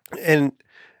 and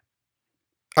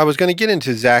I was going to get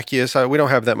into Zacchaeus. We don't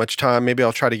have that much time. Maybe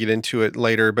I'll try to get into it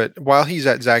later. But while he's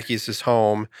at Zacchaeus'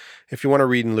 home, if you want to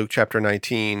read in Luke chapter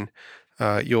 19,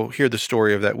 you'll hear the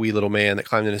story of that wee little man that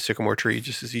climbed in a sycamore tree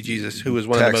just to see Jesus, who was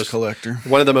one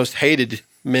of the most hated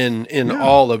men in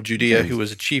all of Judea, who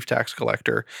was a chief tax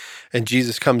collector. And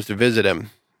Jesus comes to visit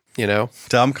him. you know?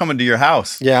 So I'm coming to your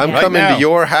house. Yeah, I'm right coming now. to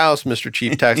your house, Mr.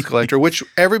 Chief Tax Collector, which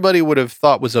everybody would have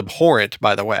thought was abhorrent,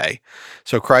 by the way.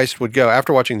 So Christ would go,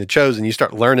 after watching The Chosen, you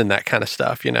start learning that kind of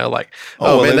stuff, you know, like,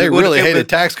 well, man, they it would- really it hated would-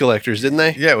 tax collectors, didn't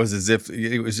they? Yeah, it was as if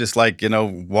it was just like,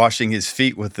 washing his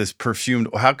feet with this perfumed.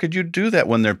 How could you do that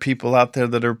when there are people out there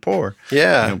that are poor?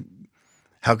 Yeah. You know,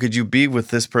 how could you be with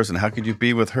this person? How could you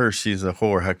be with her? She's a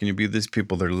whore. How can you be with these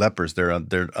people? They're lepers. They're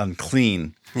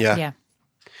unclean. Yeah. Yeah.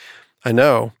 I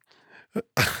know.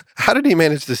 How did he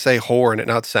manage to say whore and it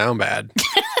not sound bad?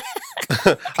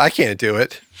 I can't do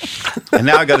it. And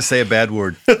now I got to say a bad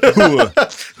word. Hooah.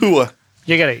 Hooah.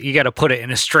 You gotta put it in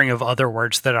a string of other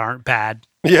words that aren't bad.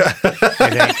 Yeah.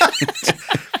 I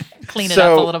think. Clean it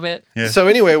So- up a little bit. Yeah. So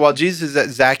anyway, while Jesus is at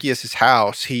Zacchaeus'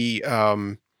 house, he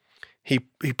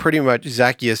pretty much,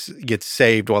 Zacchaeus gets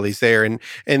saved while he's there, and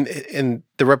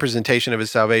the representation of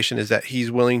his salvation is that he's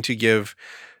willing to give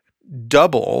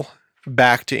double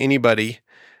back to anybody.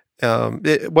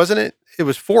 It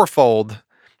was fourfold.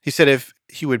 He said if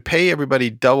he would pay everybody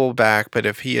double back, but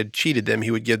if he had cheated them, he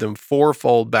would give them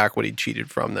fourfold back what he cheated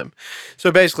from them.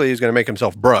 So basically, he's going to make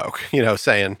himself broke,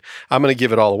 saying, I'm going to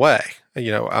give it all away.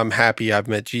 I'm happy I've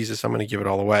met Jesus. I'm going to give it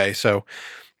all away. So,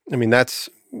 I mean, that's,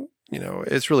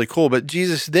 it's really cool. But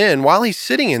Jesus then, while he's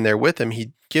sitting in there with him,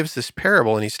 he gives this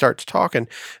parable and he starts talking. And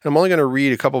I'm only going to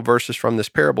read a couple verses from this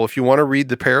parable. If you want to read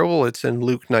the parable, it's in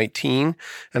Luke 19,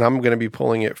 and I'm going to be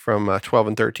pulling it from 12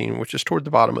 and 13, which is toward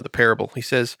the bottom of the parable. He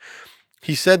says,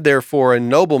 he said, therefore, a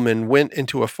nobleman went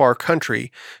into a far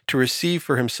country to receive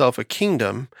for himself a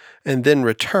kingdom and then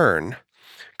return.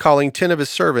 Calling 10 of his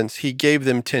servants, he gave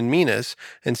them 10 minas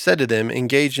and said to them,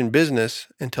 engage in business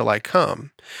until I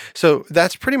come. So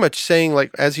that's pretty much saying,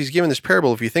 like, as he's giving this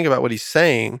parable, if you think about what he's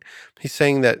saying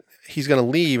that he's going to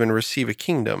leave and receive a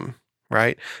kingdom,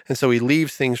 right? And so he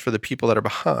leaves things for the people that are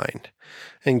behind.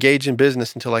 Engage in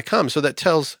business until I come. So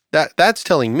that's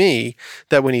telling me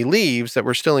that when he leaves, that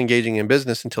we're still engaging in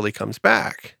business until he comes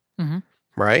back, Mm-hmm.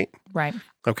 right? Right.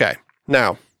 Okay.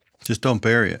 Now, Just don't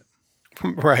bury it.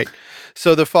 right.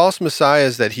 So the false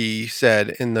messiahs that he said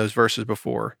in those verses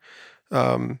before,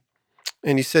 and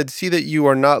he said, see that you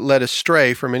are not led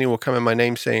astray, for many will come in my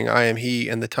name saying, I am he,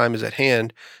 and the time is at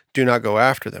hand. Do not go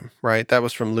after them, right? That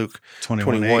was from Luke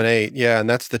 21:8. Yeah, and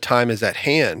that's the time is at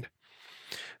hand.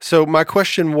 So my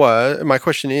question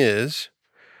is,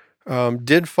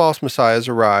 did false messiahs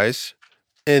arise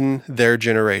in their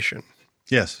generation?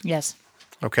 Yes. Yes.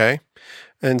 Okay.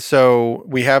 And so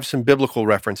we have some biblical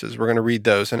references. We're going to read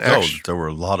those. And There were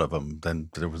a lot of them. Then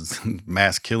there was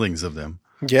mass killings of them.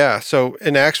 yeah. So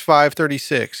in Acts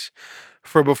 5:36,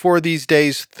 for before these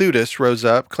days Theudas rose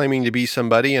up, claiming to be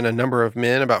somebody, and a number of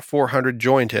men, about 400,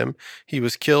 joined him. He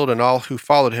was killed, and all who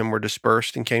followed him were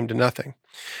dispersed and came to nothing.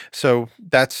 So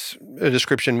that's a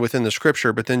description within the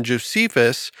scripture. But then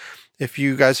Josephus, if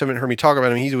you guys haven't heard me talk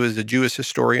about him, he was a Jewish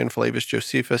historian, Flavius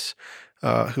Josephus,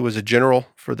 who was a general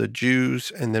for the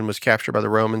Jews and then was captured by the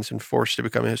Romans and forced to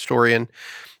become a historian.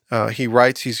 He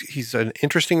writes, he's an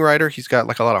interesting writer. He's got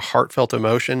like a lot of heartfelt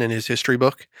emotion in his history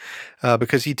book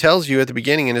because he tells you at the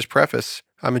beginning in his preface,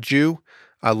 I'm a Jew.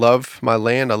 I love my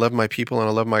land, I love my people, and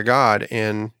I love my God.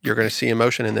 And you're going to see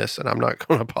emotion in this, and I'm not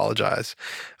going to apologize.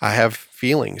 I have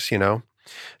feelings,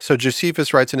 So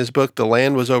Josephus writes in his book, the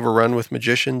land was overrun with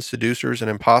magicians, seducers,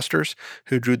 and impostors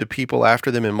who drew the people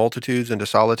after them in multitudes into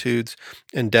solitudes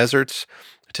and deserts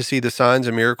to see the signs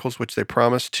and miracles which they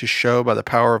promised to show by the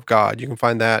power of God. You can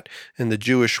find that in the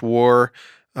Jewish War,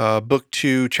 Book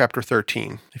 2, Chapter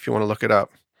 13, if you want to look it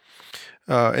up.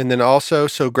 And then also,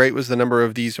 so great was the number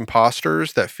of these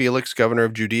impostors that Felix, governor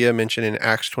of Judea, mentioned in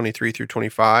Acts 23 through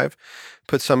 25,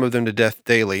 put some of them to death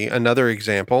daily. Another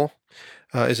example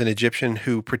is an Egyptian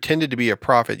who pretended to be a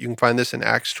prophet. You can find this in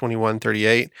Acts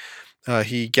 21:38.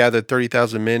 He gathered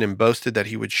 30,000 men and boasted that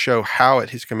he would show how at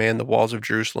his command the walls of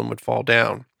Jerusalem would fall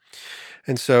down.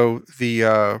 And so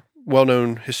the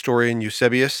well-known historian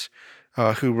Eusebius,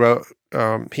 who wrote,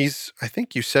 I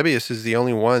think Eusebius is the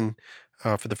only one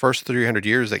for the first 300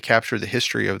 years that captured the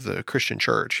history of the Christian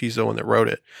church. He's the one that wrote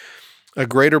it. A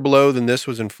greater blow than this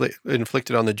was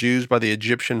inflicted on the Jews by the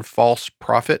Egyptian false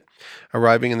prophet.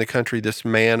 Arriving in the country, this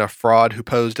man, a fraud who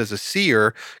posed as a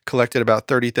seer, collected about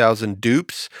 30,000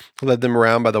 dupes, led them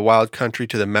around by the wild country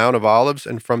to the Mount of Olives,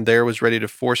 and from there was ready to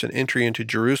force an entry into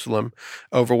Jerusalem,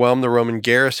 overwhelm the Roman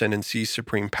garrison, and seize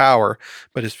supreme power.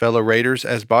 But his fellow raiders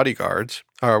as bodyguards,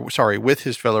 with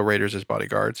his fellow raiders as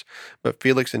bodyguards. But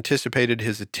Felix anticipated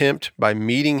his attempt by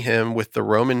meeting him with the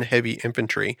Roman heavy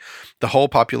infantry, the whole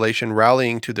population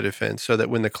rallying to the defense, so that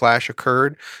when the clash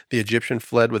occurred, the Egyptian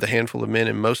fled with a handful of men,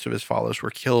 and most of his followers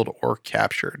were killed or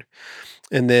captured.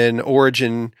 And then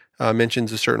Origen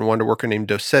mentions a certain wonder worker named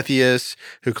Josephus,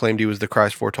 who claimed he was the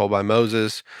Christ foretold by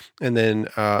Moses. And then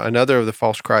another of the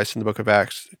false Christs in the book of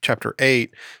Acts, chapter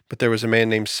 8. But there was a man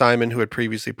named Simon who had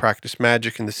previously practiced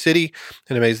magic in the city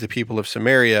and amazed the people of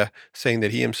Samaria, saying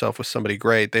that he himself was somebody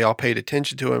great. They all paid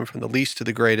attention to him, from the least to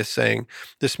the greatest, saying,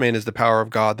 "This man is the power of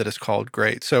God that is called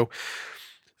great." So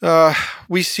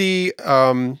we see,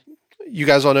 you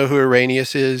guys all know who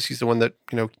Irenaeus is. He's the one that,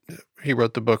 he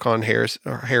wrote the book on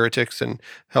heretics and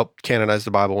helped canonize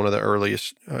the Bible, one of the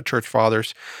earliest church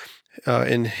fathers.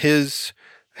 In his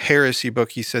heresy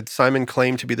book, he said Simon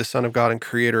claimed to be the Son of God and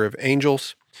creator of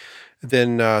angels.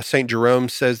 Then St. Jerome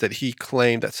says that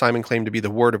Simon claimed to be the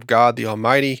Word of God, the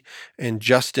Almighty, and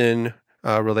Justin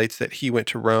relates that he went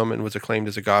to Rome and was acclaimed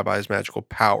as a god by his magical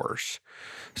powers.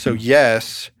 So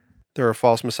yes, there are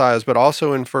false messiahs, but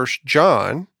also in 1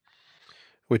 John,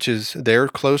 which is there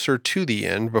closer to the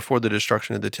end, before the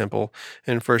destruction of the temple.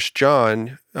 In 1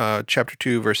 John chapter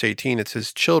 2, verse 18, it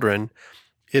says, "Children,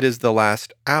 it is the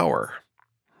last hour,"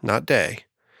 not day.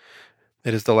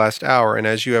 "It is the last hour, and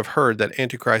as you have heard that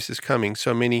Antichrist is coming,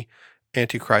 so many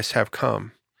Antichrists have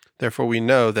come. Therefore we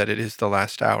know that it is the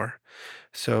last hour."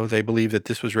 So they believe that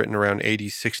this was written around AD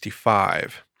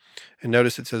 65. And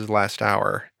notice it says last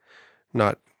hour,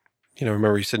 not,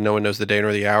 remember he said no one knows the day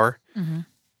nor the hour? Mm-hmm.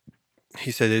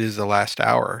 He said it is the last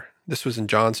hour. This was in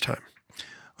John's time.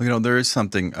 Well, there is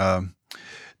something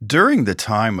during the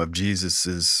time of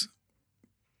Jesus's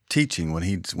teaching, when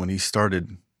he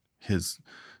started his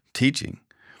teaching.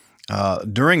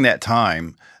 During that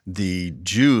time, the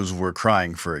Jews were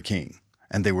crying for a king,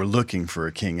 and they were looking for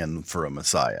a king and for a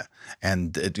Messiah.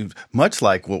 And much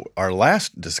like our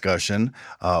last discussion,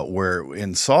 where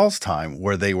in Saul's time,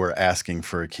 where they were asking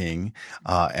for a king,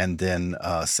 and then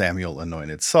Samuel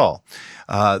anointed Saul,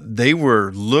 they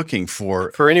were looking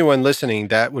for... For anyone listening,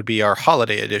 that would be our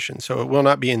holiday edition. So it will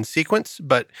not be in sequence,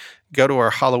 but go to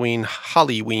our Halloween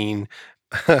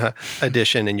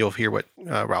edition, and you'll hear what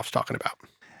Ralph's talking about.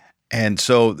 And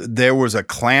so there was a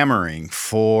clamoring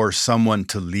for someone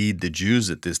to lead the Jews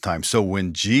at this time. So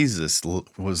when Jesus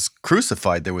was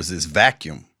crucified, there was this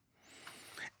vacuum.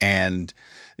 And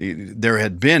there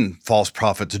had been false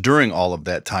prophets during all of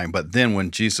that time. But then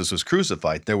when Jesus was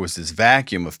crucified, there was this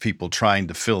vacuum of people trying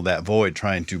to fill that void,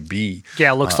 trying to be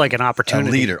it looks like an opportunity.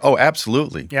 A leader. Oh,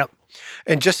 absolutely. Yep.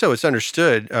 And just so it's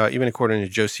understood, even according to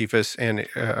Josephus and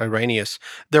Irenaeus,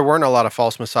 there weren't a lot of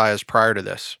false messiahs prior to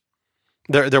this.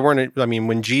 There weren't. I mean,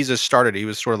 when Jesus started, he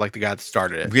was sort of like the guy that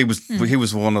started it. He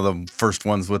was one of the first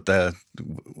ones with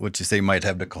what you say might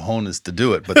have the cojones to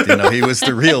do it, but he was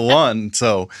the real one.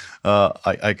 So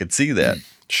I could see that.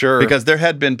 Sure, because there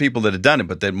had been people that had done it,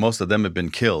 but most of them had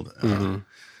been killed.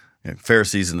 Mm-hmm.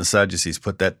 Pharisees and the Sadducees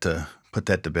put that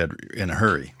to bed in a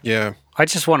hurry. Yeah, I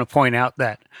just want to point out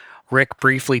that Rick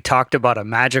briefly talked about a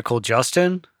magical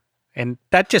Justin. And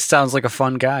that just sounds like a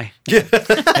fun guy. Yeah.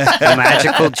 A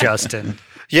magical Justin.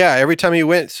 Yeah, every time he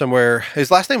went somewhere,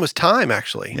 his last name was Time,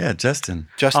 actually. Yeah, Justin.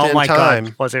 Justin Oh my Time.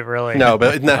 God, was it really? No,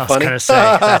 but isn't that funny? I was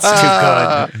going to say,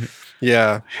 that's too good.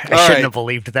 Yeah. I shouldn't have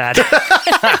believed that.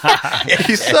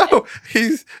 He's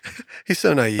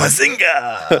so naive.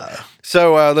 Bazinga!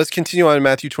 So let's continue on in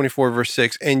Matthew 24, verse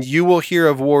 6. "And you will hear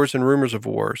of wars and rumors of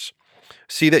wars.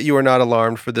 See that you are not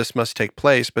alarmed, for this must take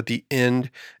place, but the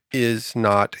end is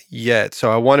not yet."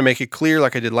 So I want to make it clear,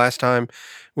 like I did last time,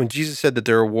 when Jesus said that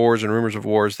there are wars and rumors of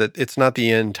wars, that it's not the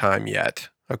end time yet,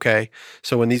 okay?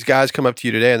 So when these guys come up to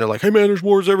you today and they're like, "Hey man, there's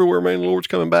wars everywhere, man, the Lord's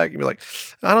coming back," you'd be like,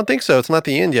 "I don't think so. It's not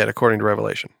the end yet, according to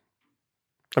Revelation."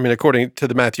 I mean, according to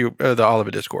the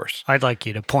Olivet Discourse. I'd like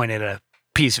you to point at a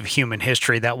piece of human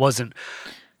history that wasn't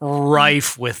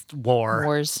rife with war.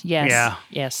 Wars, yes. Yeah.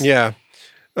 Yes. Yeah.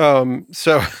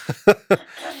 So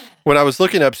when I was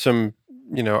looking up some,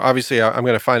 obviously I'm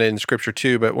going to find it in Scripture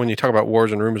too, but when you talk about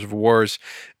wars and rumors of wars,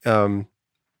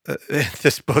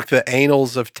 this book, The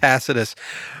Annals of Tacitus,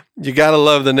 you got to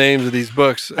love the names of these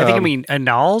books. I think I mean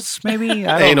annals, maybe?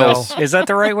 I don't Annals. know. Is that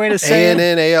the right way to say it?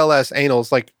 Annals,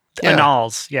 annals, like yeah.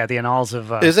 Annals. Yeah, the annals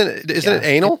of... Isn't it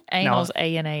anal? Anals,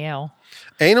 A-N-A-L.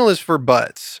 Anal is for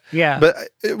butts. Yeah. But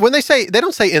when they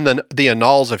don't say in the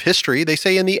annals of history, they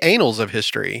say in the annals of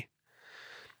history.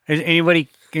 Anybody?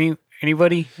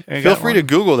 Feel free to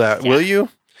Google that, will you?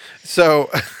 So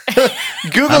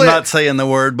Google I'm it. not saying the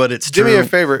word, but it's Do true. me a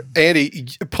favor, Andy.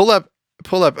 Pull up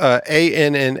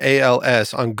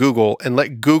ANNALS on Google and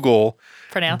let Google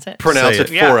Pronounce it. pronounce Say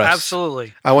it it. for us.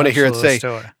 Absolutely. I want to hear it say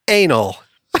Absolutely. anal.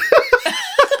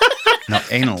 No,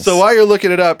 anals. So while you're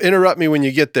looking it up, interrupt me when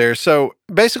you get there. So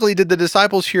basically, did the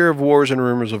disciples hear of wars and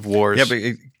rumors of wars?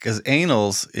 Yeah, because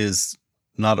anals is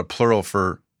not a plural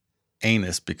for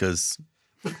anus, because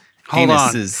Hold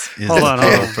on. Is Hold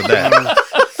on. for that.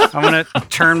 I'm going to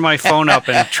turn my phone up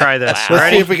and try this. Let's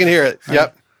Ready? see if we can hear it.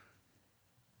 Yep.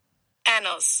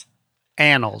 Annals.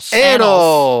 Annals.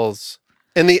 Annals.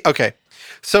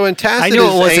 So in Tacitus, I knew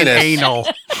it wasn't anus, anal.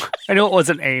 I knew it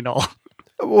wasn't anal.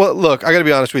 Well, look, I got to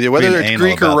be honest with you. Whether Being it's anal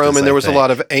Greek or about Roman, this, there I was a think.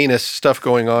 lot of anus stuff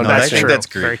going on. No, back I then. think that's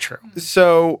Greek. Very true.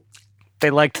 So They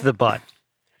liked the butt.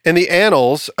 in the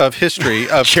annals of history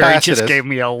of Sherry Tacitus, just gave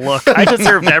me a look. I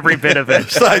deserved every bit of it.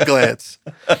 side glance.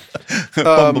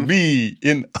 Bumblebee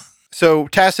in. So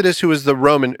Tacitus, who was the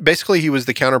Roman, basically he was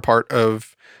the counterpart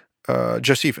of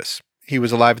Josephus. He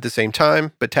was alive at the same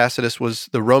time, but Tacitus was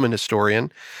the Roman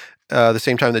historian, the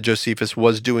same time that Josephus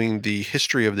was doing the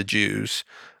history of the Jews,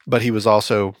 but he was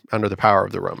also under the power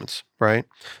of the Romans, right?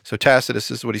 So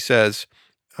Tacitus is what he says.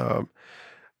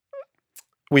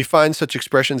 We find such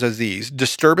expressions as these: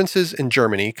 disturbances in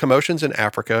Germany, commotions in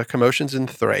Africa, commotions in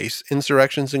Thrace,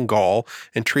 insurrections in Gaul,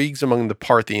 intrigues among the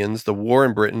Parthians, the war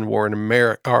in Britain, war in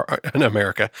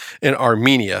America, in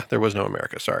Armenia. There was no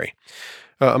America, sorry.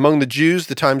 Among the Jews,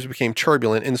 the times became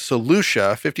turbulent. In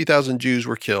Seleucia, 50,000 Jews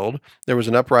were killed. There was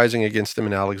an uprising against them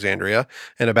in Alexandria,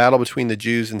 and a battle between the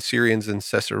Jews and Syrians in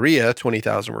Caesarea.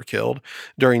 20,000 were killed.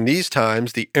 During these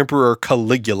times, the Emperor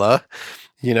Caligula,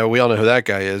 we all know who that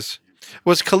guy is.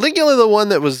 Was Caligula the one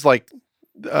that was like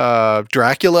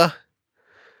Dracula?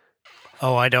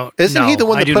 Oh, I don't. Isn't he the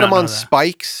one I that do put not him know on that.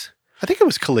 spikes? I think it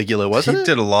was Caligula, wasn't He it?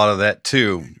 did a lot of that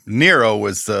too. Nero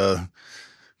was I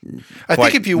think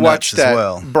quite if you nuts watch as that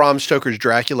well. Bram Stoker's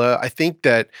Dracula, I think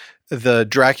that the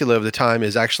Dracula of the time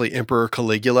is actually Emperor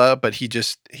Caligula, but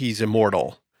he's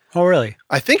immortal. Oh, really?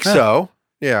 I think so.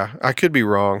 Yeah, I could be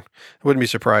wrong. It wouldn't be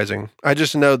surprising. I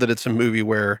just know that it's a movie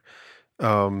where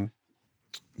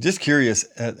just curious.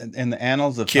 In the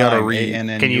annals of Keanu time, Reeves.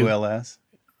 ANNULS.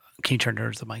 Can you turn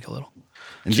towards the mic a little?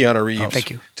 Keanu Reeves.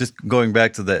 Thank you. Just going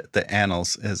back to the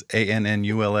annals as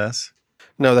ANNULS.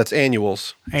 No, that's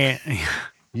annuals.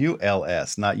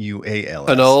 ULS, not UALS.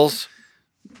 Annuls.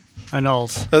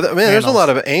 Annals. Man, there's a Annals. lot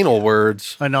of anal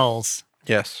words. Annals.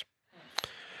 Yes.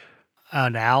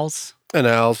 Annals?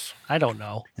 Annals. I don't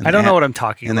know. In I don't the know what I'm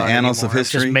talking in the about. annals of anymore. I'm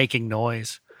history? just making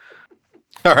noise.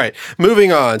 All right,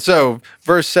 moving on. So,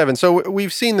 verse 7. So,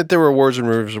 we've seen that there were wars and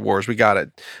rumors of wars. We got it.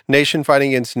 Nation fighting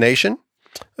against nation.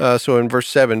 So, in verse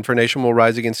 7, for nation will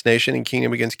rise against nation and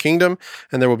kingdom against kingdom,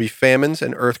 and there will be famines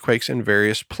and earthquakes in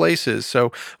various places.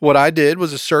 So, what I did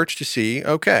was a search to see,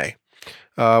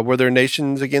 were there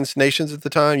nations against nations at the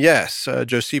time? Yes.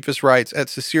 Josephus writes, at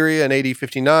Caesarea in AD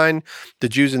 59, the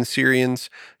Jews and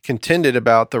Syrians contended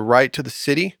about the right to the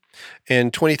city,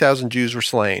 and 20,000 Jews were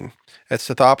slain. At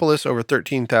Scythopolis, over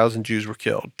 13,000 Jews were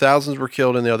killed. Thousands were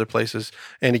killed in the other places.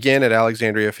 And again, at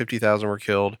Alexandria, 50,000 were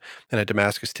killed. And at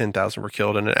Damascus, 10,000 were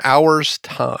killed in an hour's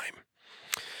time.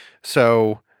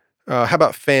 So how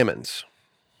about famines?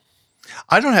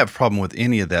 I don't have a problem with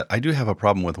any of that. I do have a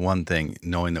problem with one thing,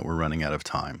 knowing that we're running out of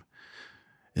time,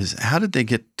 is how did they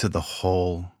get to the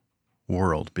whole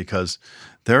world? Because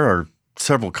there are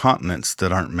several continents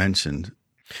that aren't mentioned.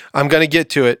 I'm going to get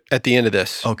to it at the end of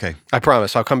this. Okay. I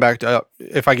promise. I'll come back to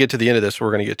if I get to the end of this,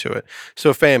 we're going to get to it.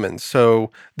 So famines.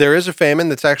 So there is a famine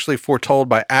that's actually foretold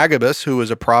by Agabus, who was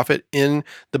a prophet in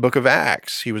the book of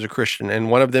Acts. He was a Christian,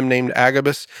 and one of them named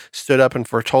Agabus stood up and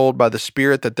foretold by the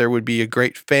Spirit that there would be a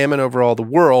great famine over all the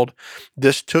world.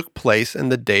 This took place in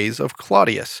the days of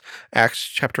Claudius. Acts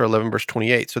chapter 11, verse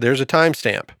 28. So there's a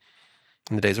timestamp.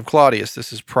 In the days of Claudius.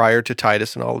 This is prior to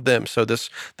Titus and all of them. So the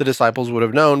disciples would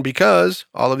have known because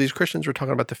all of these Christians were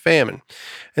talking about the famine.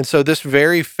 And so this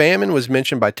very famine was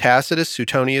mentioned by Tacitus,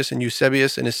 Suetonius, and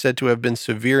Eusebius, and is said to have been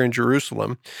severe in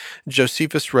Jerusalem.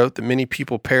 Josephus wrote that many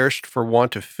people perished for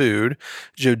want of food.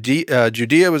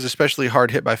 Judea was especially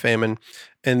hard hit by famine,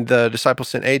 and the disciples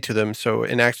sent aid to them. So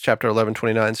in Acts chapter 11,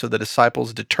 29, so the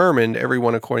disciples determined,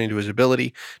 everyone according to his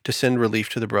ability, to send relief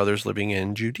to the brothers living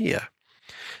in Judea.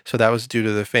 So that was due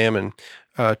to the famine.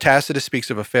 Tacitus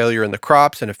speaks of a failure in the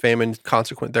crops and a famine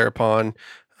consequent thereupon.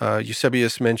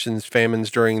 Eusebius mentions famines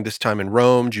during this time in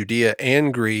Rome, Judea,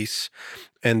 and Greece,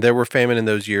 and there were famine in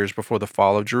those years before the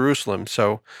fall of Jerusalem.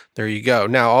 So there you go.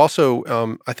 Now,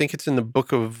 also, I think it's in the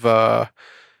book of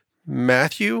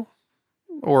Matthew,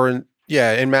 in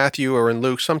Matthew or in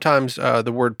Luke. Sometimes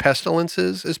the word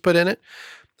pestilences is put in it.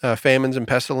 Famines and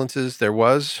pestilences. There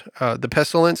was the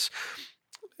pestilence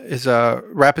is a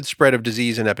rapid spread of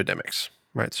disease and epidemics,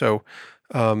 right? So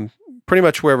pretty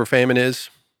much wherever famine is,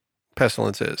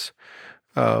 pestilence is.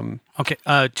 Okay,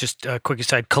 just a quick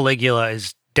aside. Caligula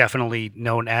is definitely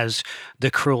known as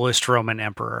the cruelest Roman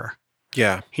emperor.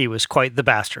 Yeah. He was quite the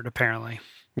bastard, apparently.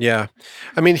 Yeah.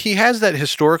 I mean, he has that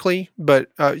historically, but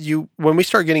when we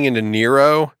start getting into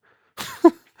Nero,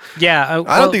 Yeah.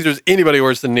 I don't think there's anybody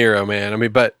worse than Nero, man. I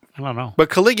mean, but I don't know.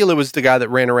 Caligula was the guy that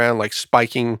ran around like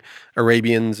spiking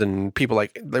Arabians and people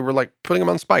they were like putting them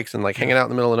on spikes and like hanging out in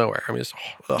the middle of nowhere. I mean, it's,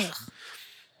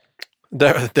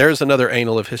 there's another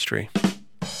anal of history.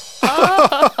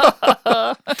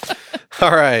 All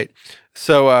right.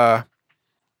 So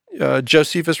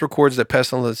Josephus records that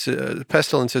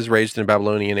pestilences raged in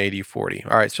Babylonia in AD 40.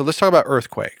 All right. So let's talk about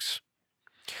earthquakes.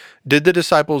 Did the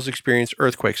disciples experience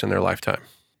earthquakes in their lifetime?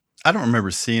 I don't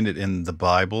remember seeing it in the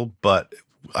Bible, but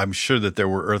I'm sure that there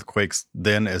were earthquakes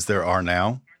then as there are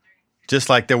now. Just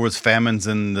like there was famines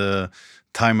in the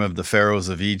time of the pharaohs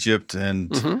of Egypt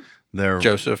and their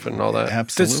Joseph and all that.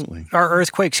 Absolutely. Are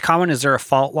earthquakes common? Is there a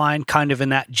fault line kind of in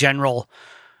that general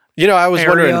I was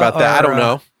wondering about that. I don't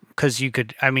know. Because you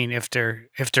could, I mean, if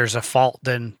there's a fault,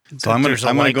 then So I'm going to go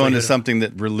into likelihood something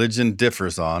that religion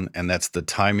differs on, and that's the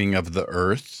timing of the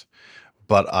earth.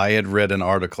 But I had read an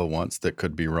article once that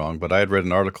could be wrong, but I had read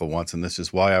an article once, and this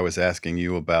is why I was asking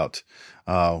you about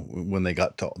when they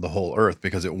got to the whole earth,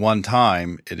 because at one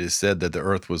time it is said that the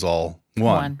earth was all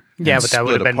one. Yeah, but that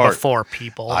would have been apart. before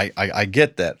people. I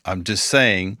get that. I'm just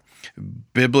saying,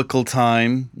 biblical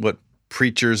time, what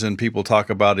preachers and people talk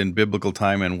about in biblical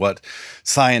time and what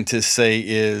scientists say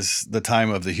is the time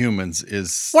of the humans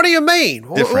is What do you mean?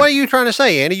 different. What are you trying to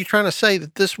say, Andy? You trying to say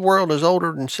that this world is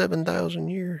older than 7,000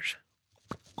 years?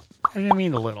 I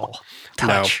mean, a little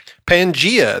touch. No.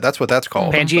 Pangea, that's what that's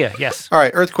called. Pangea, yes. All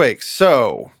right, earthquakes.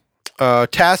 So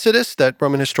Tacitus, that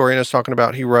Roman historian I was talking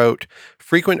about, he wrote,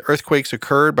 frequent earthquakes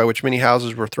occurred by which many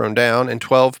houses were thrown down and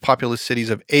 12 populous cities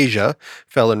of Asia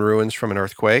fell in ruins from an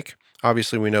earthquake.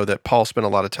 Obviously, we know that Paul spent a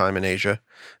lot of time in Asia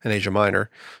Minor.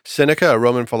 Seneca, a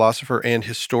Roman philosopher and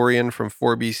historian from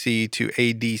 4 BC to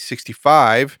AD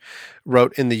 65,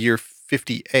 wrote in the year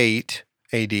 58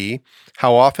 AD,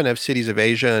 how often have cities of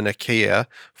Asia and Achaia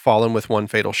fallen with one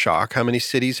fatal shock? How many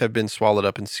cities have been swallowed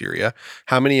up in Syria?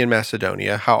 How many in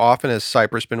Macedonia? How often has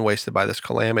Cyprus been wasted by this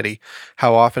calamity?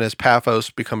 How often has Paphos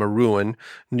become a ruin?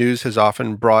 News has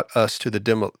often brought us to the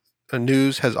demolition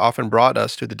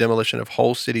of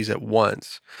whole cities at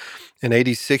once. In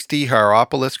AD 60,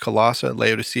 Hierapolis, Colossae, and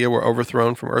Laodicea were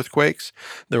overthrown from earthquakes.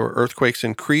 There were earthquakes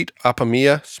in Crete,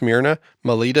 Apamea, Smyrna,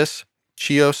 Miletus,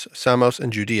 Chios, Samos,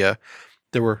 and Judea.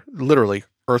 There were literally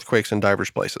earthquakes in diverse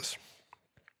places.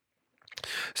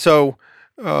 So,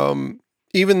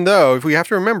 even though, if we have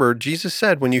to remember, Jesus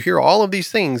said, when you hear all of these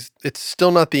things, it's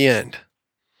still not the end.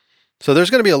 So there's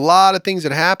going to be a lot of things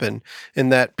that happen in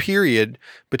that period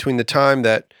between the time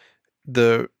that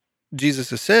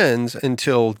Jesus ascends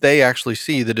until they actually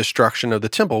see the destruction of the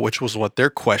temple, which was what their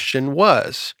question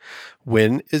was.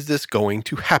 When is this going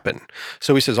to happen?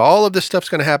 So he says all of this stuff's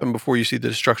going to happen before you see the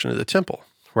destruction of the temple,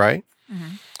 right?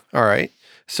 Mm-hmm. All right.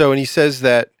 So, and he says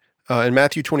that in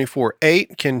Matthew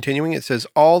 24:8, continuing, it says,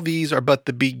 all these are but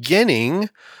the beginning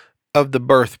of the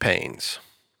birth pains.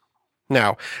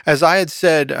 Now, as I had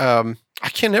said, I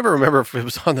can never remember if it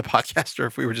was on the podcast or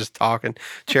if we were just talking.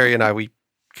 Cherry and I, we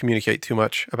communicate too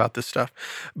much about this stuff.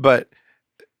 But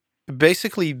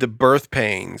basically, the birth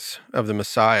pains of the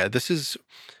Messiah, this is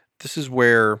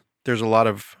where there's a lot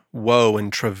of woe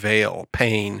and travail,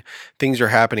 pain. Things are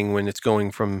happening when it's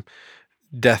going from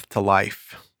death to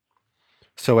life.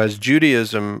 So as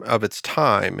Judaism of its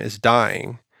time is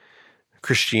dying,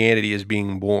 Christianity is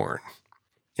being born.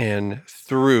 And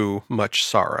through much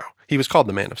sorrow. He was called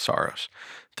the man of sorrows.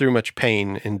 Through much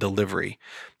pain and delivery.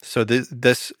 So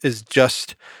this is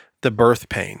just the birth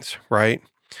pains, right?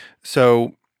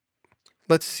 So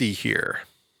let's see here.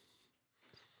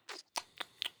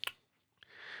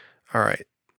 All right.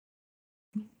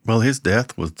 Well, his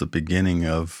death was the beginning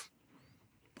of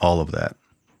all of that.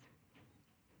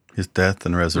 His death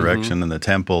and resurrection and the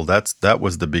temple, that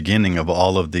was the beginning of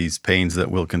all of these pains that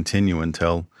will continue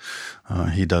until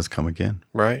he does come again.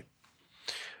 Right.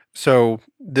 So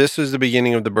this is the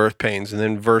beginning of the birth pains. And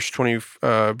then verse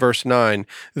 9,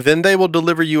 then they will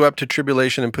deliver you up to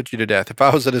tribulation and put you to death. If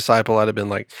I was a disciple, I'd have been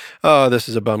like, oh, this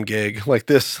is a bum gig. Like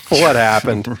this, what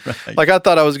happened? Right. Like I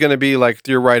thought I was going to be like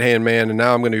your right-hand man, and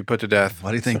now I'm going to be put to death.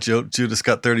 Why do you think Judas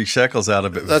got 30 shekels out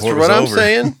of it That's before it what was I'm over?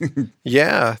 saying.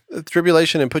 Yeah.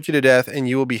 Tribulation and put you to death, and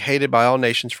you will be hated by all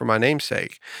nations for my name's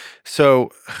sake.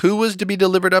 So who was to be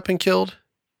delivered up and killed?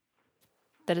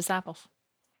 The disciples.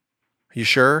 You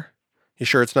sure? You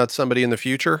sure it's not somebody in the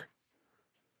future?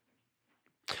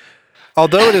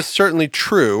 Although it is certainly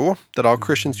true that all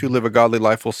Christians who live a godly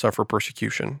life will suffer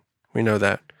persecution. We know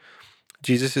that.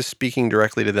 Jesus is speaking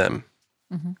directly to them.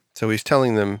 Mm-hmm. So he's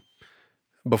telling them,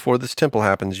 before this temple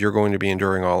happens, you're going to be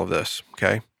enduring all of this,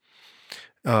 okay?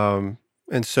 And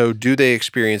so do they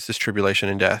experience this tribulation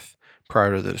and death?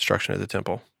 prior to the destruction of the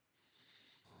temple.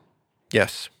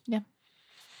 Yes. Yeah.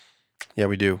 Yeah,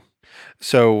 we do.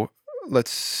 So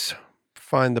let's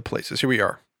find the places. Here we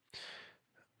are.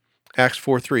 Acts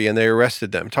 4:3, and they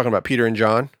arrested them. Talking about Peter and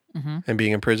John and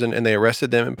being in prison, and they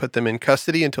arrested them and put them in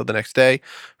custody until the next day,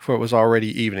 for it was already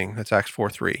evening. That's Acts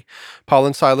 4:3. Paul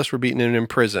and Silas were beaten and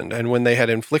imprisoned, and when they had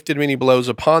inflicted many blows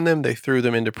upon them, they threw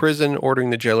them into prison, ordering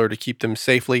the jailer to keep them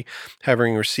safely.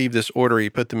 Having received this order, he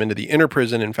put them into the inner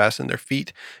prison and fastened their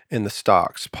feet in the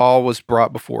stocks. Paul was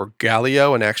brought before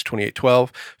Gallio in Acts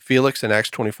 28:12, Felix in Acts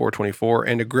 24:24,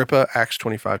 and Agrippa, Acts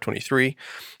 25:23.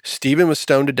 Stephen was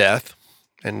stoned to death,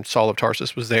 and Saul of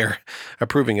Tarsus was there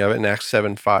approving of it in Acts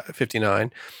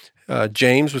 7:59.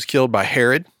 James was killed by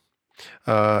Herod.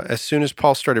 As soon as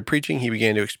Paul started preaching, he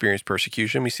began to experience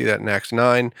persecution. We see that in Acts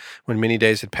 9. When many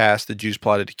days had passed, the Jews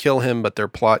plotted to kill him, but their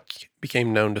plot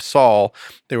became known to Saul.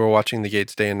 They were watching the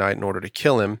gates day and night in order to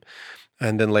kill him.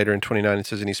 And then later in 29, it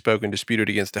says, and he spoke and disputed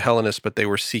against the Hellenists, but they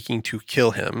were seeking to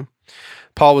kill him.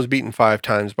 Paul was beaten 5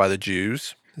 times by the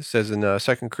Jews. It says in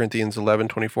 2 Corinthians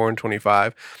 11:24 and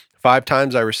 25, 5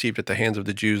 times I received at the hands of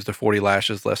the Jews the 40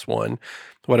 lashes less 1.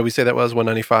 What did we say that was,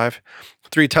 195?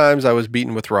 3 times I was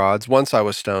beaten with rods. Once I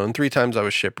was stoned. 3 times I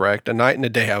was shipwrecked. A night and a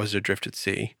day I was adrift at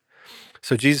sea.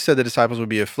 So Jesus said the disciples would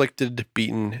be afflicted,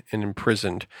 beaten, and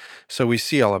imprisoned. So we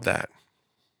see all of that.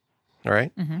 All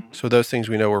right? So those things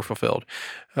we know were fulfilled.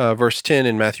 Verse 10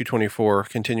 in Matthew 24,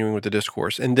 continuing with the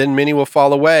discourse. And then many will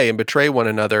fall away and betray one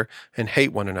another and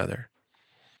hate one another.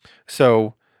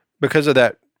 So because of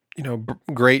that,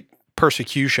 great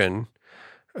persecution,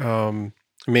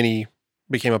 many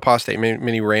became apostate.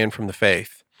 Many ran from the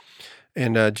faith.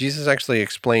 And Jesus actually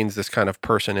explains this kind of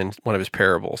person in one of his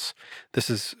parables. This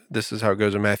is how it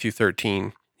goes in Matthew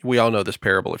 13. We all know this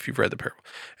parable if you've read the parable.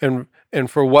 And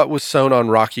for what was sown on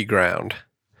rocky ground,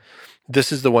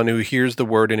 this is the one who hears the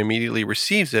word and immediately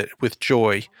receives it with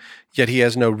joy, yet he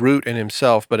has no root in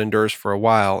himself, but endures for a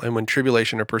while. And when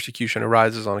tribulation or persecution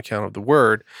arises on account of the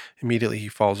word, immediately he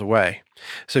falls away.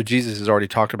 So Jesus has already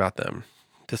talked about them,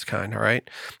 this kind, all right?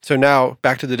 So now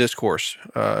back to the discourse,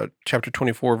 chapter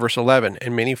 24, verse 11.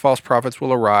 And many false prophets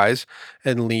will arise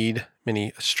and lead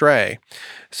many astray.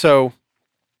 So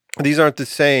these aren't the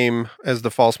same as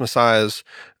the false messiahs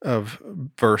of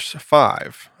verse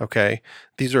 5, okay?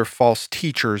 These are false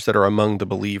teachers that are among the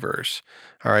believers,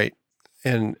 all right?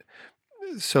 And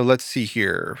so let's see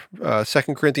here.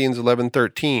 2 Corinthians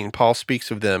 11:13, Paul speaks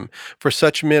of them. For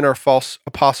such men are false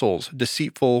apostles,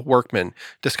 deceitful workmen,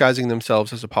 disguising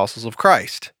themselves as apostles of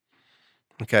Christ.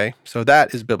 Okay, so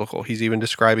that is biblical. He's even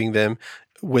describing them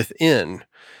within.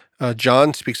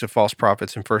 John speaks of false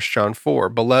prophets in 1 John 4.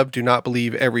 Beloved, do not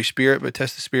believe every spirit, but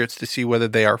test the spirits to see whether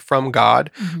they are from God,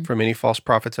 for many false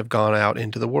prophets have gone out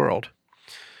into the world.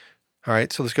 All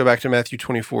right, so let's go back to Matthew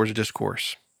 24's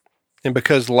discourse. And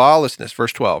because lawlessness,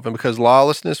 verse 12, and because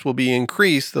lawlessness will be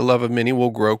increased, the love of many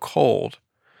will grow cold.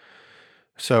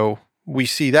 So we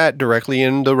see that directly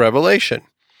in the Revelation.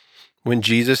 When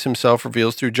Jesus himself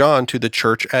reveals through John to the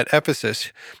church at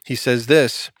Ephesus, he says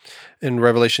this in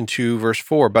Revelation 2, verse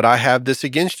 4, but I have this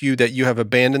against you, that you have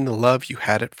abandoned the love you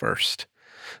had at first.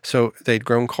 So they'd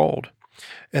grown cold.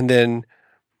 And then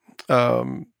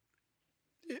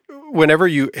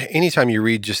anytime you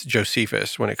read just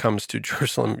Josephus, when it comes to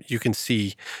Jerusalem, you can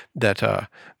see that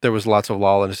there was lots of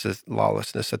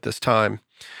lawlessness at this time.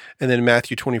 And then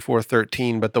Matthew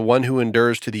 24:13, but the one who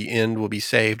endures to the end will be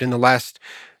saved. In the last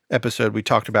episode, we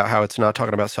talked about how it's not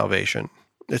talking about salvation.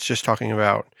 It's just talking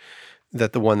about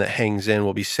that the one that hangs in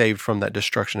will be saved from that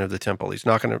destruction of the temple. He's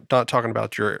not talking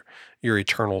about your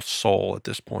eternal soul at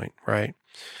this point, right?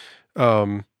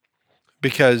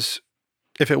 Because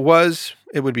if it was,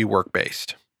 it would be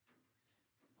work-based.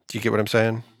 Do you get what I'm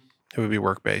saying? It would be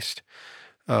work-based.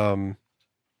 Romans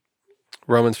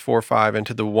 4:5, and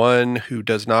to the one who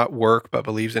does not work but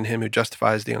believes in him who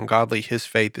justifies the ungodly, his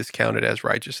faith is counted as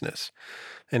righteousness.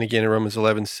 And again in Romans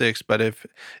 11:6, but if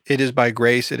it is by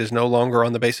grace, it is no longer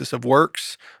on the basis of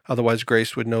works, otherwise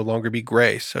grace would no longer be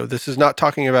grace. So this is not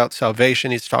talking about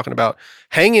salvation. He's talking about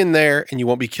hang in there and you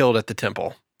won't be killed at the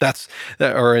temple.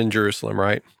 Or in Jerusalem,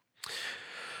 right?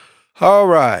 All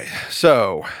right,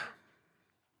 so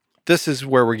this is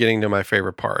where we're getting to my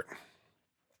favorite part.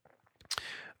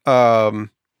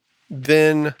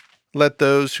 Then let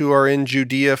those who are in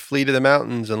Judea flee to the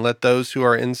mountains, and let those who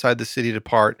are inside the city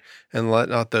depart, and let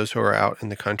not those who are out in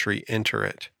the country enter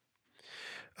it.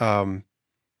 Did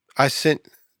I send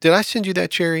you that,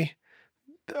 Cherry?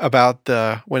 About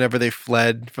whenever they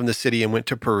fled from the city and went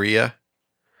to Berea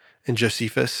and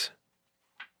Josephus?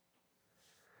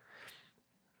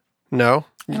 No?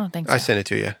 I don't think so. I sent it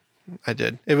to you. I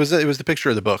did. It was the picture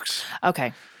of the books.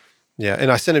 Okay. Yeah,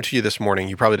 and I sent them to you this morning.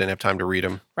 You probably didn't have time to read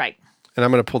them. Right. And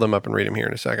I'm going to pull them up and read them here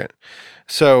in a second.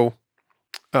 So,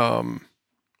 I'm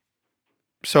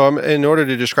in order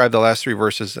to describe the last 3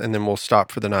 verses, and then we'll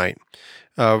stop for the night.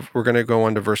 We're going to go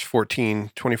on to verse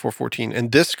 14, 24:14.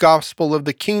 And this gospel of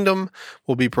the kingdom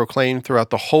will be proclaimed throughout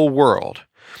the whole world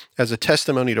as a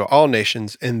testimony to all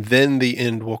nations, and then the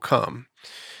end will come.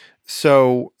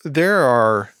 So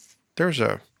there's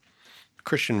a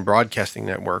Christian broadcasting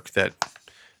network that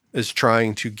is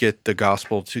trying to get the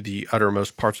gospel to the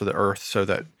uttermost parts of the earth so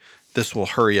that this will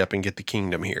hurry up and get the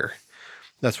kingdom here.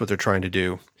 That's what they're trying to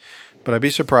do. But I'd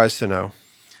be surprised to know.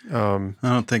 I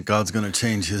don't think God's going to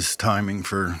change his timing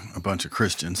for a bunch of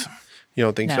Christians. You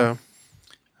don't think No.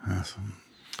 so? Awesome.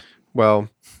 Well,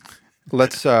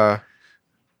 let's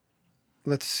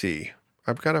see.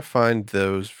 I've got to find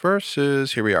those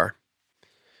verses. Here we are.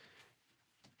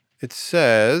 It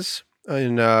says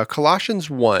in Colossians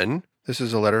 1, this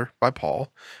is a letter by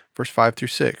Paul, verse 5 through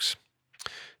 6.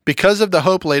 Because of the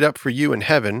hope laid up for you in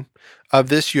heaven, of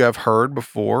this you have heard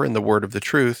before in the word of the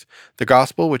truth, the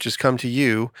gospel which has come to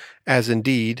you, as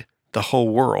indeed the whole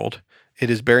world, it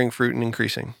is bearing fruit and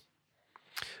increasing,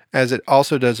 as it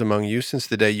also does among you since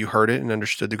the day you heard it and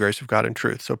understood the grace of God in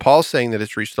truth. So Paul's saying that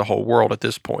it's reached the whole world at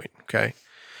this point, okay?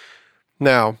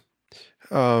 Now,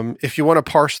 if you want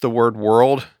to parse the word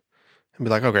world and be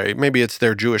like, okay, maybe it's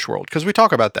their Jewish world, because we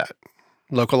talk about that.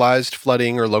 Localized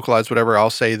flooding or localized whatever, I'll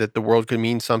say that the world could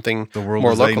mean something The world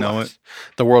more as localized. they know it.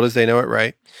 The world as they know it,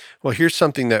 right? Well, here's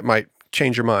something that might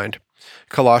change your mind.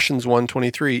 Colossians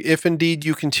 1:23, if indeed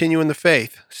you continue in the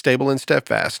faith, stable and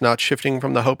steadfast, not shifting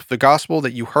from the hope of the gospel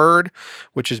that you heard,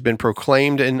 which has been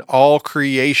proclaimed in all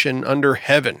creation under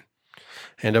heaven,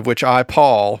 and of which I,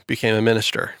 Paul, became a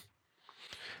minister.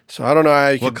 So I don't know how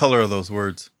you What color are those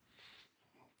words?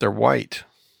 they're white.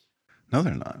 No,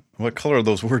 they're not. What color are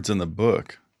those words in the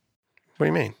book? What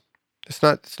do you mean?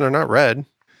 They're not red.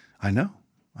 I know.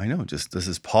 Just this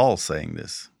is Paul saying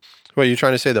this. What, are you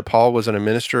trying to say that Paul wasn't a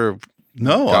minister of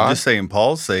No, God? I'm just saying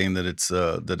Paul's saying that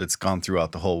it's gone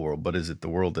throughout the whole world. But is it the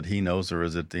world that he knows, or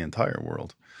is it the entire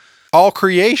world? all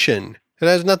creation? It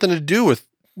has nothing to do with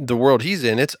the world he's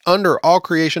in. It's under all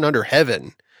creation under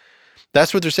heaven.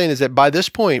 That's what they're saying, is that by this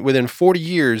point, within 40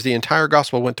 years, the entire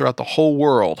gospel went throughout the whole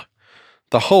world.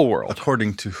 The whole world.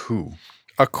 According to who?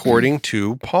 According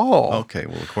to Paul. Okay,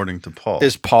 well, according to Paul.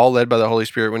 Is Paul led by the Holy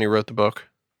Spirit when he wrote the book?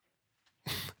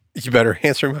 You better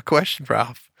answer my question,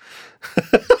 Ralph.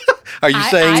 Are you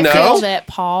saying I no? feel that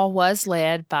Paul was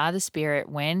led by the Spirit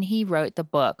when he wrote the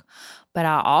book, but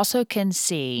I also can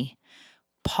see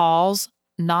Paul's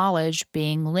knowledge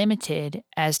being limited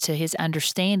as to his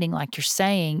understanding, like you're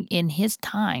saying, in his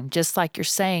time. Just like you're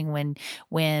saying,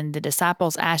 when the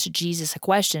disciples asked Jesus a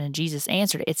question and Jesus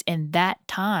answered it, it's in that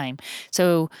time.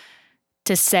 So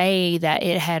to say that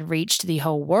it had reached the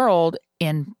whole world,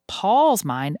 in Paul's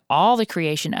mind, all the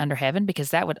creation under heaven, because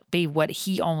that would be what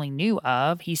he only knew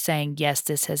of, he's saying, yes,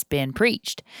 this has been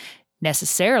preached.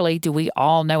 Necessarily, do we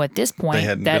all know at this point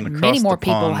hadn't that been many across more the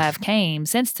people pond. have came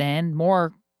since then,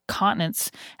 more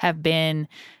continents have been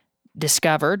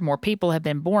discovered, more people have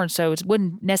been born, so it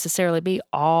wouldn't necessarily be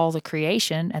all the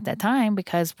creation at that time,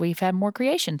 because we've had more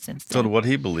creation since So to then. what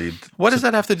he believed. What does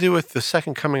that have to do with the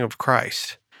second coming of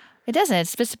Christ? It doesn't.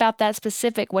 It's just about that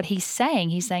specific, what he's saying.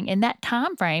 He's saying in that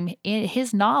time frame, in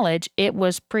his knowledge, it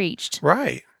was preached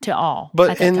Right. to all.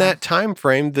 But at in time. that time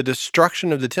frame, the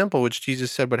destruction of the temple, which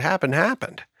Jesus said would happen,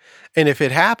 happened. And if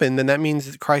it happened, then that means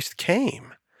that Christ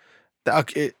came.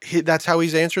 That's how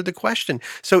he's answered the question.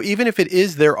 So even if it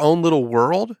is their own little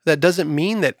world, that doesn't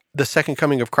mean that the second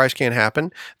coming of Christ can't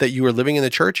happen, that you are living in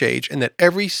the church age, and that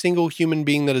every single human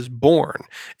being that is born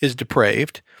is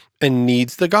depraved and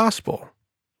needs the gospel.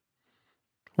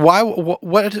 Why?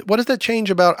 What does that change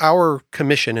about our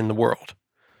commission in the world?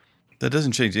 That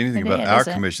doesn't change anything It about is, our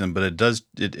doesn't it? commission, but it does.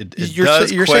 It You're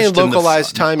does. you're saying question the-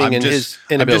 localized timing I'm and just- his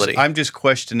inability. I'm just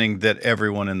questioning that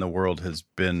everyone in the world has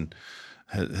been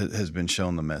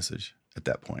shown the message at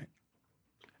that point.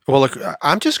 Well, look,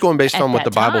 I'm just going based at on what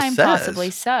that the Bible time, says. possibly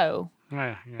so,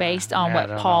 based on what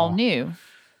Paul knew.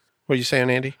 What are you saying,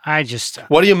 Andy?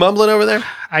 What are you mumbling over there?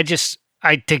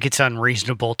 I think it's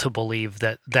unreasonable to believe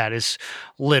that that is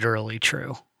literally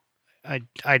true.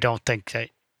 I don't think that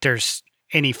there's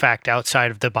any fact outside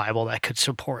of the Bible that could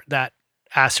support that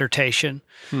assertion.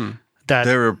 That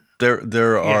There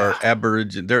are Yeah.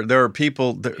 Aborigine. There are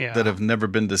people that Yeah. have never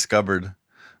been discovered,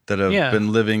 that have Yeah.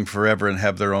 been living forever and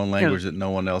have their own language that no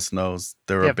one else knows.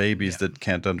 There are Yep. babies that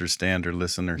can't understand or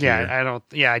listen or hear.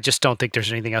 I just don't think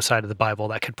there's anything outside of the Bible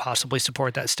that could possibly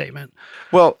support that statement.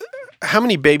 Well, how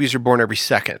many babies are born every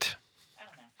second?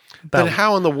 Then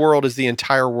how in the world is the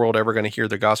entire world ever going to hear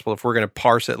the gospel if we're going to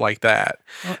parse it like that?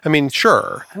 I mean,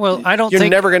 sure. Well, I don't You're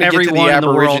think never going to get to the everyone in the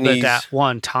world Aborigines. at that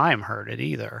one time heard it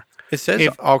either. It says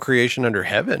all creation under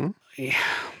heaven.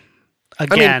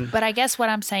 Again, But I guess what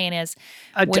I'm saying is,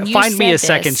 when you find me a said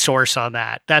second this, source on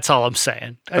that. That's all I'm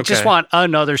saying. I just Okay. want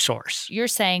another source. you're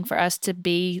saying for us to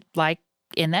be like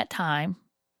in that time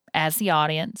as the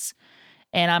audience,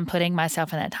 and I'm putting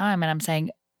myself in that time, and I'm saying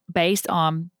based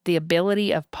on the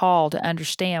ability of Paul to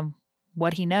understand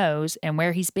what he knows and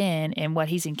where he's been and what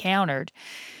he's encountered,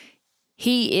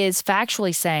 he is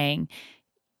factually saying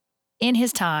in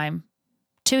his time,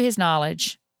 to his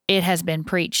knowledge, it has been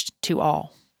preached to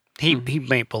all. He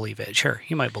might believe it. Sure,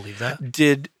 he might believe that.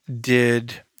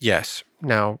 Yes.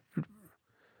 Now,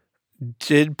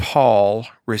 did Paul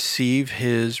receive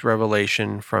his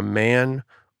revelation from man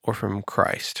or from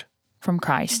Christ? From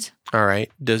Christ. All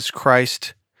right. Does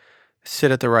Christ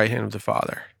sit at the right hand of the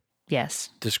Father? Yes.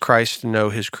 Does Christ know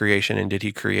his creation and did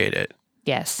he create it?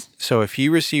 Yes. So if he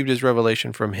received his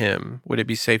revelation from him, would it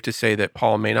be safe to say that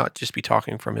Paul may not just be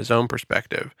talking from his own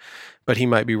perspective, but he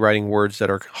might be writing words that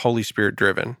are Holy Spirit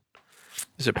driven?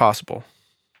 Is it possible?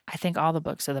 I think all the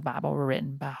books of the Bible were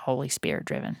written by Holy Spirit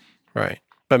driven. Right.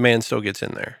 But man still gets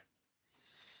in there.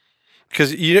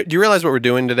 Because do you realize what we're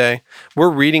doing today? We're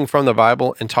reading from the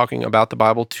Bible and talking about the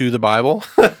Bible to the Bible,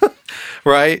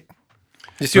 right?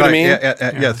 You see what I mean?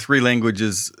 Yeah, 3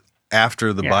 languages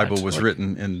after the Yeah, Bible it's was like-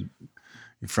 written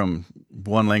from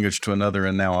one language to another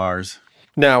and now ours.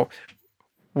 Now,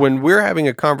 when we're having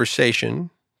a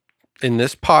conversation in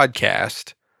this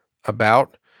podcast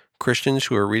about Christians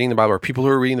who are reading the Bible or people who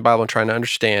are reading the Bible and trying to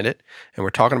understand it, and we're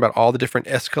talking about all the different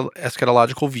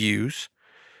eschatological views,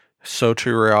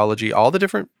 soteriology, all the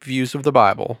different views of the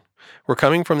Bible, we're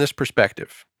coming from this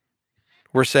perspective.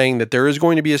 We're saying that there is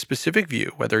going to be a specific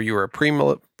view, whether you're a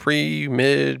pre,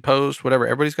 mid, post, whatever.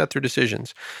 Everybody's got their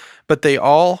decisions. But they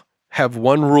all have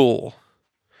one rule.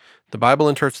 The Bible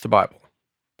interprets the Bible.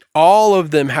 All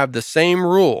of them have the same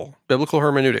rule, biblical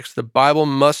hermeneutics. The Bible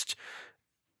must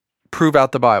prove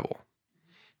out the Bible.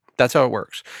 That's how it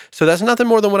works. So that's nothing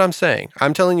more than what I'm saying.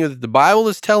 I'm telling you that the Bible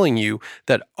is telling you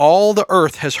that all the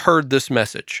earth has heard this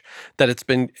message, that it's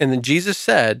been, and then Jesus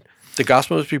said, the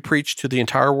gospel must be preached to the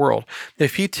entire world.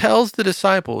 If he tells the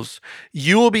disciples,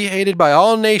 you will be hated by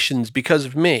all nations because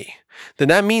of me, then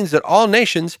that means that all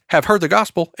nations have heard the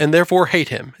gospel and therefore hate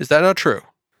him. Is that not true?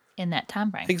 In that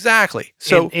time frame. Exactly.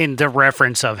 So in the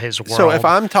reference of his world. So if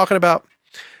I'm talking about,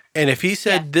 and if he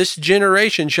said this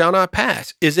generation shall not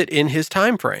pass, is it in his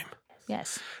time frame?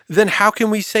 Yes. Then how can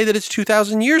we say that it's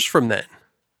 2,000 years from then?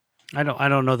 I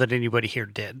don't know that anybody here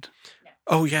did.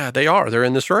 Oh yeah, they are. They're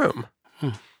in this room.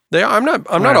 They are. I'm not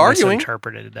Might have arguing.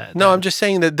 misinterpreted that. No, I'm just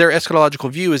saying that their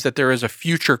eschatological view is that there is a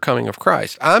future coming of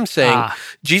Christ. I'm saying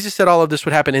Jesus said all of this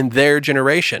would happen in their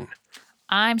generation.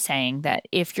 I'm saying that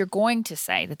if you're going to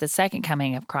say that the second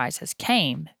coming of Christ has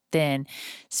came, then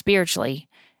spiritually,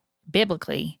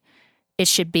 biblically, it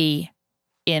should be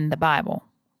in the Bible.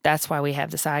 That's why we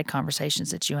have the side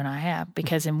conversations that you and I have.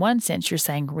 Because in one sense, you're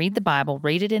saying read the Bible,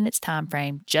 read it in its time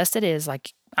frame, just it is.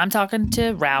 Like I'm talking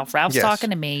to Ralph. Ralph's Yes.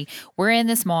 talking to me. We're in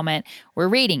this moment. We're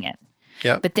reading it.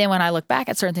 Yep. But then when I look back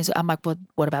at certain things, I'm like, well,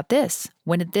 what about this?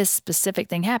 When did this specific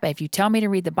thing happen? If you tell me to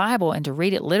read the Bible and to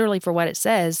read it literally for what it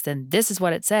says, then this is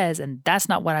what it says, and that's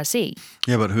not what I see.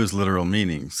 Yeah, but whose literal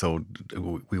meaning? So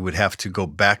we would have to go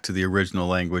back to the original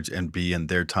language and be in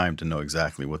their time to know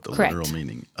exactly what the Correct. literal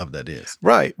meaning of that is.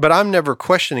 Right. But I'm never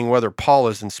questioning whether Paul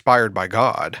is inspired by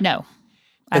God. No.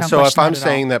 I And don't so if question I'm that at all.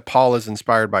 saying that Paul is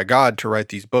inspired by God to write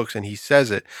these books and he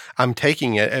says it, I'm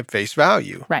taking it at face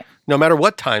value. Right. No matter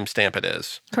what timestamp it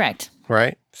is. Correct.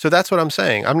 Right. So that's what I'm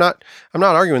saying. I'm not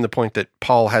arguing the point that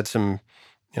Paul had some,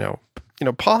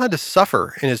 Paul had to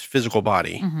suffer in his physical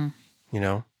body,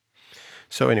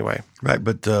 So anyway. Right,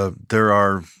 but there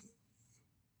are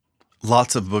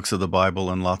lots of books of the Bible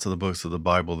and lots of the books of the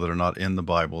Bible that are not in the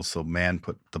Bible, so man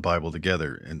put the Bible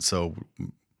together. And so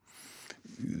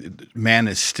man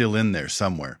is still in there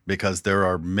somewhere because there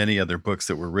are many other books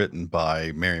that were written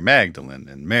by Mary Magdalene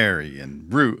and Mary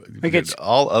and Ruth,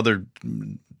 all other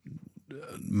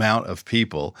amount of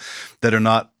people that are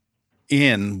not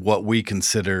in what we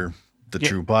consider the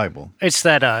true Bible. It's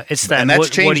that. And that's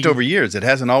changed over years. It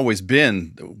hasn't always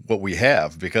been what we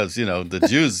have because, the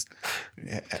Jews.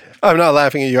 I'm not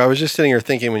laughing at you. I was just sitting here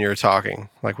thinking when you were talking,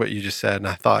 like what you just said, and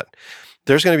I thought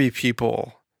there's going to be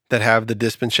people that have the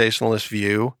dispensationalist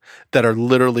view that are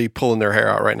literally pulling their hair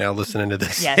out right now listening to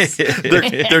this. Yes.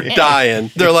 They're dying.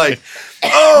 They're like,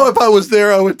 oh, if I was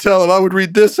there, I would tell him. I would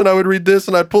read this and I would read this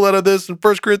and I'd pull out of this in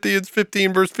 1 Corinthians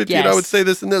 15, verse 15. I would say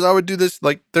this and this. I would do this.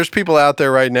 Like, there's people out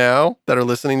there right now that are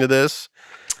listening to this.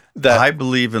 That I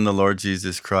believe in the Lord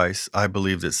Jesus Christ. I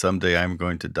believe that someday I'm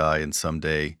going to die, and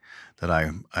someday that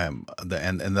I am,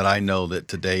 and that I know that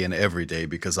today and every day,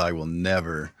 because I will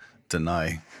never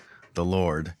deny the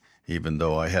Lord, even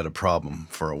though I had a problem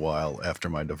for a while after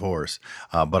my divorce.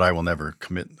 But I will never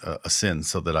commit a sin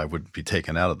so that I would be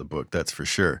taken out of the book. That's for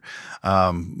sure.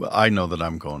 I know that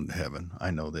I'm going to heaven. I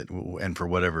know that, and for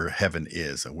whatever heaven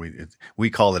is, we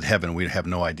call it heaven. We have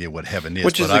no idea what heaven is.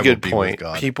 which is but a I good will be point. with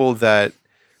God. People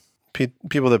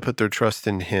that put their trust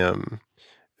in him,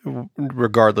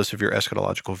 regardless of your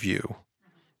eschatological view,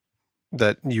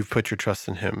 that you've put your trust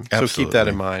in him. Absolutely. So keep that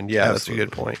in mind. Yeah, that's a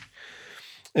good point.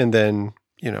 And then,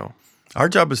 Our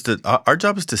job is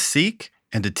to seek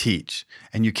and to teach.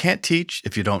 And you can't teach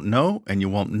if you don't know, and you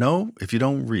won't know if you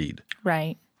don't read.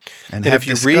 Right. And if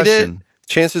you read it,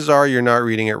 chances are you're not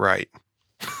reading it right.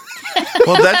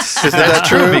 well, that's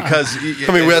true, because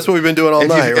that's what we've been doing all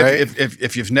night, right?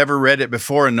 If you've never read it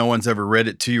before and no one's ever read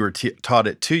it to you or taught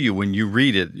it to you, when you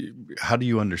read it, how do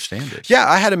you understand it? Yeah,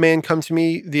 I had a man come to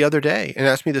me the other day and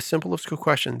ask me the simplest of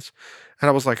questions, and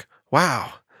I was like,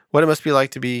 "Wow, what it must be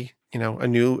like to be, a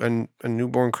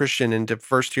newborn Christian and to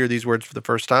first hear these words for the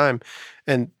first time,"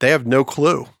 and they have no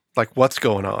clue like what's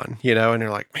going on, and they're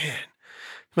like, "Man,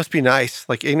 it must be nice.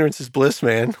 Like, ignorance is bliss,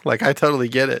 man." Like, I totally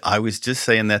get it. I was just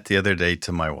saying that the other day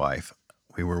to my wife.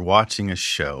 We were watching a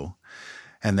show,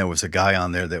 and there was a guy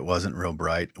on there that wasn't real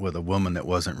bright with a woman that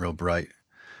wasn't real bright.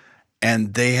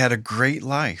 And they had a great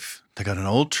life. They got an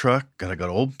old truck, got an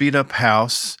old beat up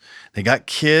house. They got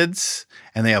kids,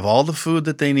 and they have all the food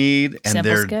that they need. And Simple's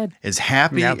they're good. as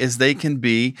happy as they can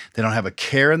be. They don't have a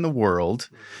care in the world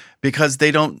because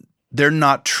they're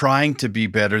not trying to be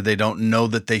better. They don't know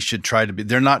that they should try to be.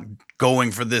 They're not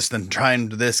going for this and trying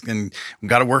to this and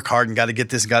got to work hard and got to get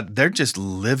this. They're just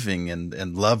living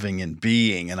and loving and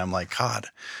being. And I'm like, God,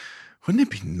 wouldn't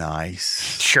it be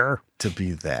nice to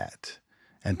be that?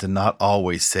 And to not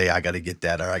always say, I got to get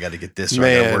that, or I got to get this, or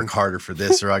I got to work harder for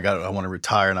this, or I want to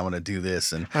retire and I want to do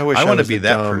this. And I want to be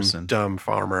that person. Dumb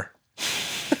farmer.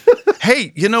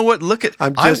 Hey, you know what? Look at.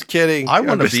 I'm just kidding. I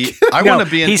want to be. I want to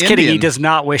be an He's Indian. kidding. He does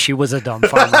not wish he was a dumb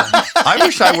farmer.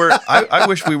 I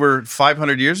wish we were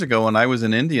 500 years ago and I was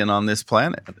an Indian on this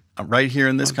planet, right here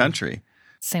in this country.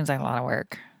 Seems like a lot of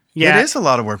work. Yeah. It is a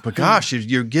lot of work, but gosh,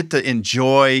 you get to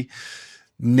enjoy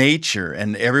nature,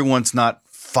 and everyone's not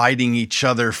fighting each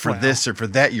other for this or for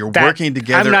that. You're working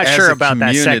together. I'm not as sure a about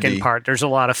community. that second part. There's a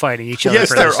lot of fighting each other. Yes,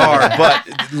 for there this. are,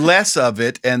 but less of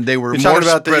it, and they were You're more talking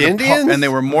about the spread Indians? apart, and they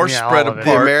were more spread all of it.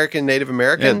 The apart. American Native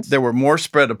Americans? They were more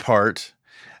spread apart.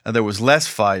 There was less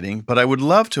fighting, but I would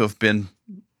love to have been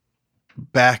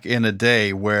back in a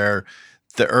day where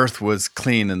the earth was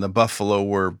clean and the buffalo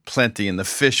were plenty and the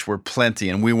fish were plenty,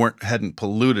 and we hadn't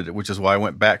polluted it, which is why I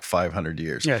went back 500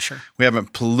 years. Yeah, sure. We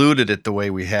haven't polluted it the way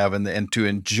we have, and to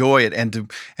enjoy it, and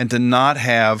to not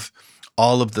have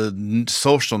all of the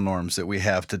social norms that we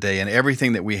have today and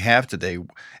everything that we have today.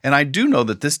 And I do know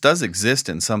that this does exist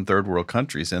in some third world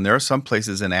countries, and there are some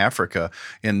places in Africa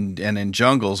and in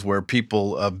jungles where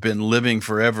people have been living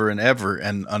forever and ever,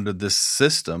 and under this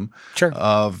system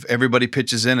of everybody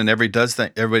pitches in and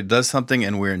everybody does something,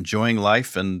 and we're enjoying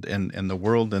life and the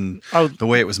world and the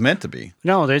way it was meant to be.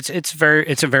 No, it's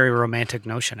a very romantic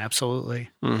notion. Absolutely.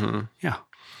 Mm-hmm. Yeah.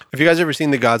 Have you guys ever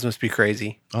seen The Gods Must Be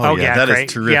Crazy? Oh yeah, that great.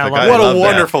 is terrific. Yeah, What a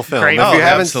wonderful film. Great. If you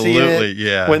haven't seen absolutely, it,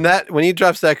 yeah. when he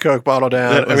drops that Coke bottle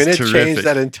down, That was it terrific. changed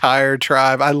that entire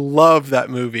tribe. I love that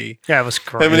movie. Yeah, it was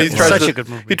great. I mean, It was such a good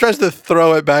movie. He tries to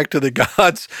throw it back to the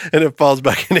gods, and it falls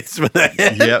back and hits him in the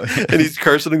head. Yep. And he's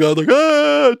cursing and going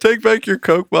like, take back your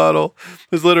Coke bottle.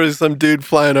 There's literally some dude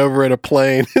flying over in a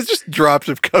plane. It's just drops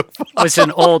of Coke bottle. It's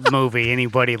an old movie.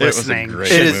 Anybody was a listening great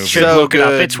should, movie. should so look it up.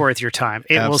 good. It's worth your time.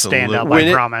 It will stand up,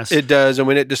 Absolutely. I promise. It does, and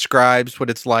when it describes what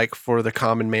it's like for the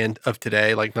common man of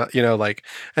today, like not,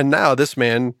 and now this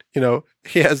man,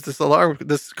 he has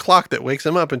this clock that wakes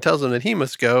him up and tells him that he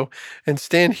must go and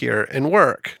stand here and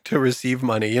work to receive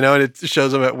money, and it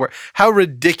shows him at work how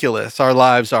ridiculous our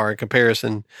lives are in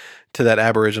comparison to that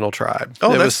Aboriginal tribe.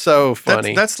 It was so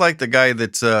funny. That's like the guy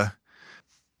that's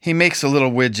he makes a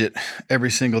little widget every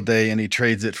single day and he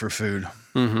trades it for food.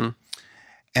 Mm-hmm.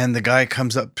 And the guy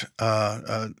comes up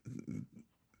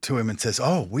to him and says,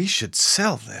 "Oh, we should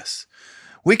sell this.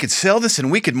 we could sell this and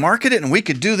we could market it and we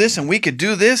could do this and we could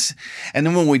do this. And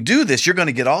then when we do this, you're going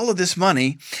to get all of this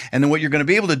money. And then what you're going to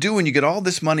be able to do when you get all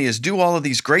this money is do all of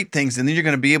these great things. And then you're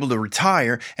going to be able to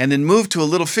retire and then move to a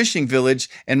little fishing village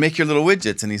and make your little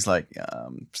widgets. And he's like,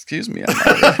 excuse me.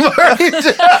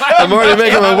 I'm already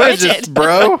making my widgets,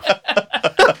 bro.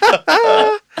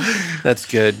 That's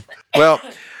good. Well,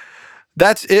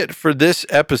 that's it for this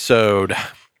episode.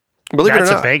 Believe it or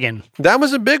not, a big one. that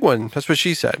was a big one. That's what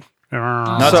she said.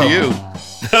 Not to you.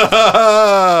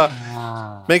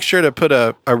 Make sure to put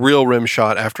a real rim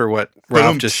shot after what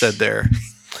Ralph just said there.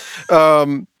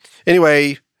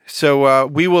 Anyway, so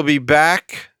we will be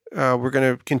back. We're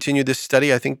going to continue this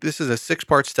study. I think this is a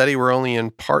 6-part study. We're only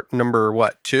in part number,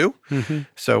 2? Mm-hmm.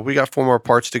 So we got 4 more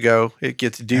parts to go. It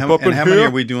gets deep up in how here. many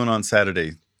are we doing on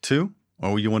Saturday? 2?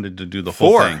 Or you wanted to do the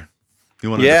whole 4. thing?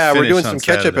 We're doing some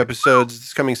catch-up episodes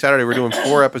this coming Saturday. We're doing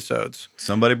 4 episodes.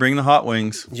 Somebody bring the hot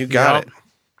wings. You got it.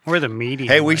 We're the medium.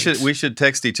 Hey, we wings. should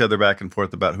text each other back and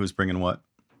forth about who's bringing what.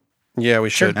 Yeah,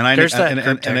 we should. And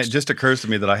and it just occurs to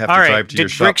me that I have to drive to your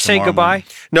shop. Did Rick say goodbye? Morning.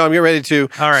 No, I'm getting ready to.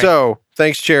 All right. So,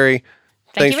 thanks, Cherry.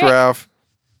 Thank Thanks, you, Rick. Ralph.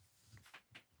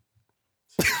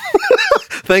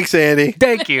 Thanks, Andy.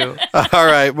 Thank you. All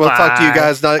right. We'll talk to you Bye.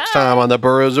 guys next time on the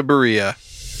Burros of Berea.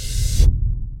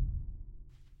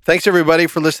 Thanks, everybody,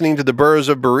 for listening to the Burros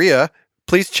of Berea.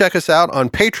 Please check us out on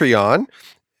Patreon.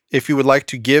 If you would like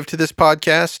to give to this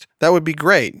podcast, that would be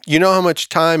great. You know how much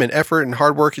time and effort and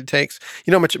hard work it takes?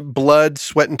 You know how much blood,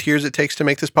 sweat, and tears it takes to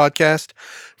make this podcast?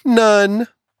 None.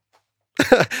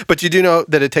 But you do know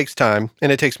that it takes time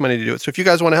and it takes money to do it. So if you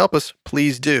guys want to help us,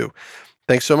 please do.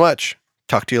 Thanks so much.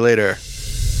 Talk to you later.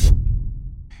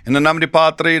 In the name of the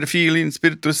Padre, the Filii, and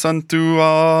Spiritus Sancto.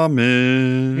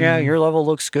 Amen. Yeah, your level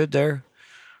looks good there.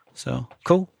 So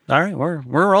cool. All right, we're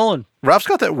rolling. Ralph's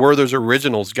got that Werther's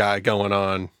Originals guy going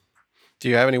on. Do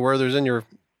you have any Werther's in your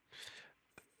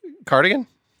cardigan?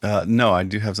 No, I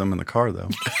do have some in the car, though.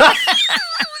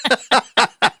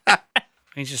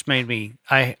 He just made me.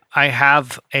 I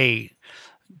have a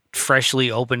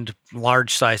freshly opened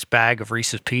large-sized bag of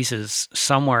Reese's Pieces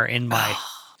somewhere in my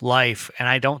life, and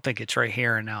I don't think it's right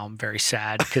here. And now I'm very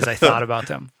sad because I thought about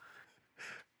them.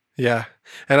 Yeah.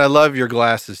 And I love your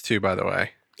glasses too, by the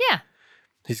way. Yeah.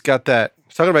 He's got that.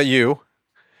 He's talking about you.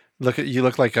 You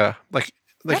look like a like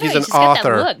I know, he's he's an just got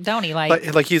author. that look, don't he?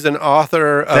 Like he's an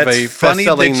author of That's a funny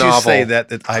best-selling that you novel. say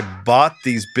that I bought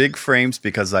these big frames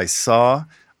because I saw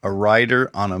a writer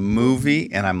on a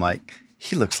movie, and I'm like,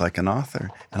 he looks like an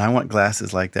author. And I want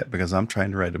glasses like that because I'm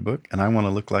trying to write a book, and I want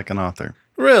to look like an author.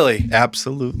 Really?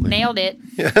 Absolutely. Nailed it.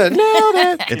 Nailed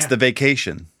it. It's the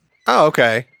vacation. Oh,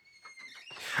 okay.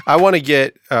 I want to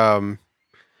get.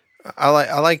 I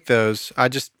like those. I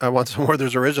want some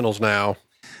Werther's Originals now.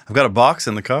 I've got a box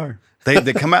in the car.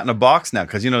 They come out in a box now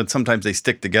because, sometimes they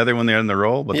stick together when they're in the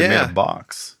roll, but they made a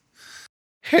box.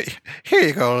 Here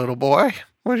you go, little boy.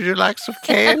 Would you like some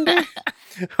candy?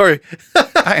 Or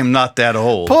I am not that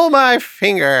old. pull my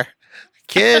finger,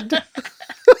 kid.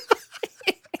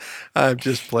 I'm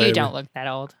just playing. You don't look that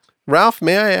old. Ralph,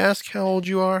 may I ask how old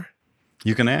you are?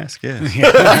 You can ask, yes.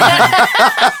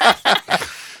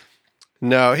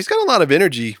 No, he's got a lot of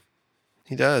energy.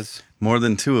 He does. More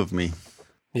than 2 of me.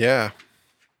 Yeah.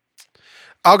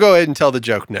 I'll go ahead and tell the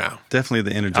joke now.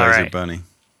 Definitely the Energizer All right. Bunny.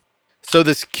 So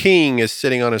this king is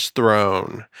sitting on his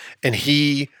throne, and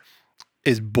he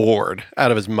is bored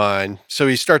out of his mind. So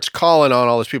he starts calling on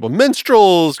all his people,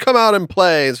 minstrels, come out and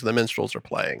play. And so the minstrels are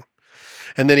playing.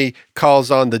 And then he calls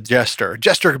on the jester.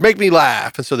 Jester, make me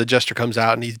laugh. And so the jester comes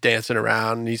out and he's dancing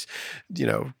around and he's,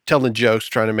 telling jokes,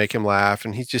 trying to make him laugh.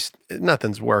 And he's just,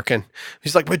 nothing's working.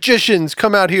 He's like, magicians,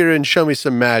 come out here and show me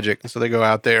some magic. And so they go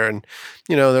out there and,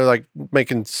 they're like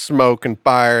making smoke and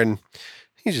fire and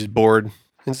he's just bored.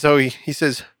 And so he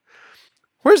says,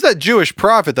 where's that Jewish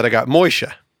prophet that I got,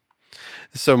 Moishe?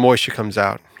 So Moishe comes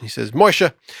out. He says,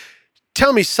 Moishe,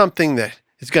 tell me something that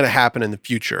is going to happen in the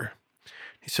future.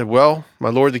 He said, well, my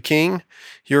lord the king,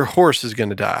 your horse is going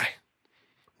to die.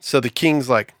 So the king's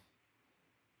like,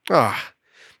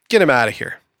 get him out of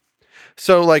here.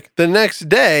 So the next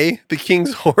day, the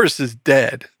king's horse is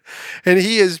dead. And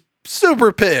he is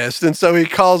super pissed. And so he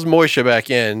calls Moishe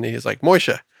back in. He's like,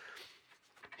 Moishe.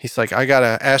 He's like, I got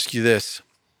to ask you this.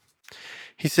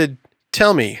 He said,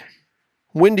 tell me,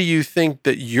 when do you think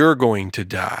that you're going to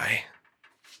die?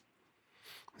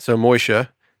 So Moishe,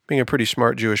 being a pretty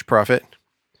smart Jewish prophet,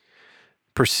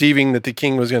 perceiving that the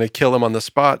king was going to kill him on the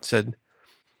spot, said,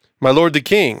 my lord the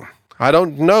king, I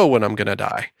don't know when I'm going to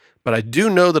die, but I do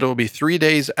know that it will be 3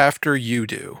 days after you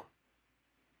do.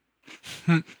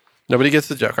 Nobody gets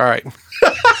the joke. All right.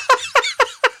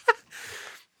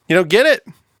 You don't get it?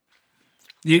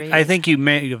 I think you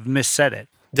may have missaid it.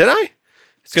 Did I?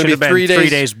 It's going Should to have be been 3 days. 3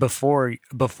 days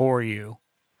before you.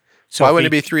 So Why if wouldn't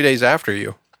it be 3 days after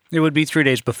you? It would be 3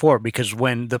 days before, because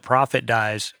when the prophet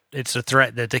dies, it's a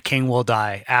threat that the king will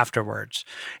die afterwards.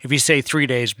 If you say 3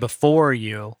 days before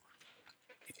you,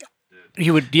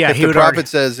 he would. Yeah, If he the would. prophet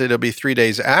says it'll be 3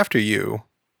 days after you,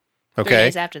 3 okay,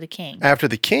 days after the king. after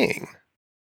the king.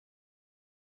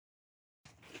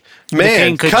 The Man,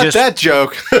 king could cut just- that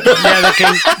joke. Yeah,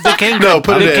 the king. No,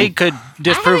 put the it in. king could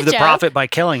disprove the joke. prophet by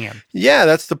killing him. Yeah,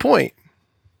 that's the point.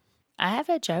 I have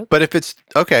a joke. But if it's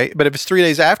 3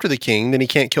 days after the king, then he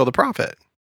can't kill the prophet.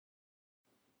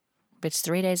 If it's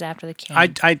 3 days after the king.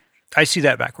 I see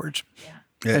that backwards.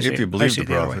 Yeah, I see- if you I believe see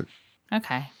the it the other way. prophet.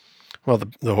 Okay. Well,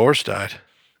 the horse died.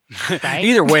 Right?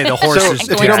 Either way, the horse So, is.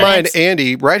 if you don't mind, Coincidence.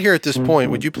 Andy, right here at this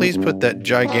point, would you please put that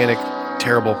gigantic,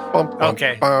 terrible bump?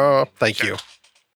 Okay. Thank you.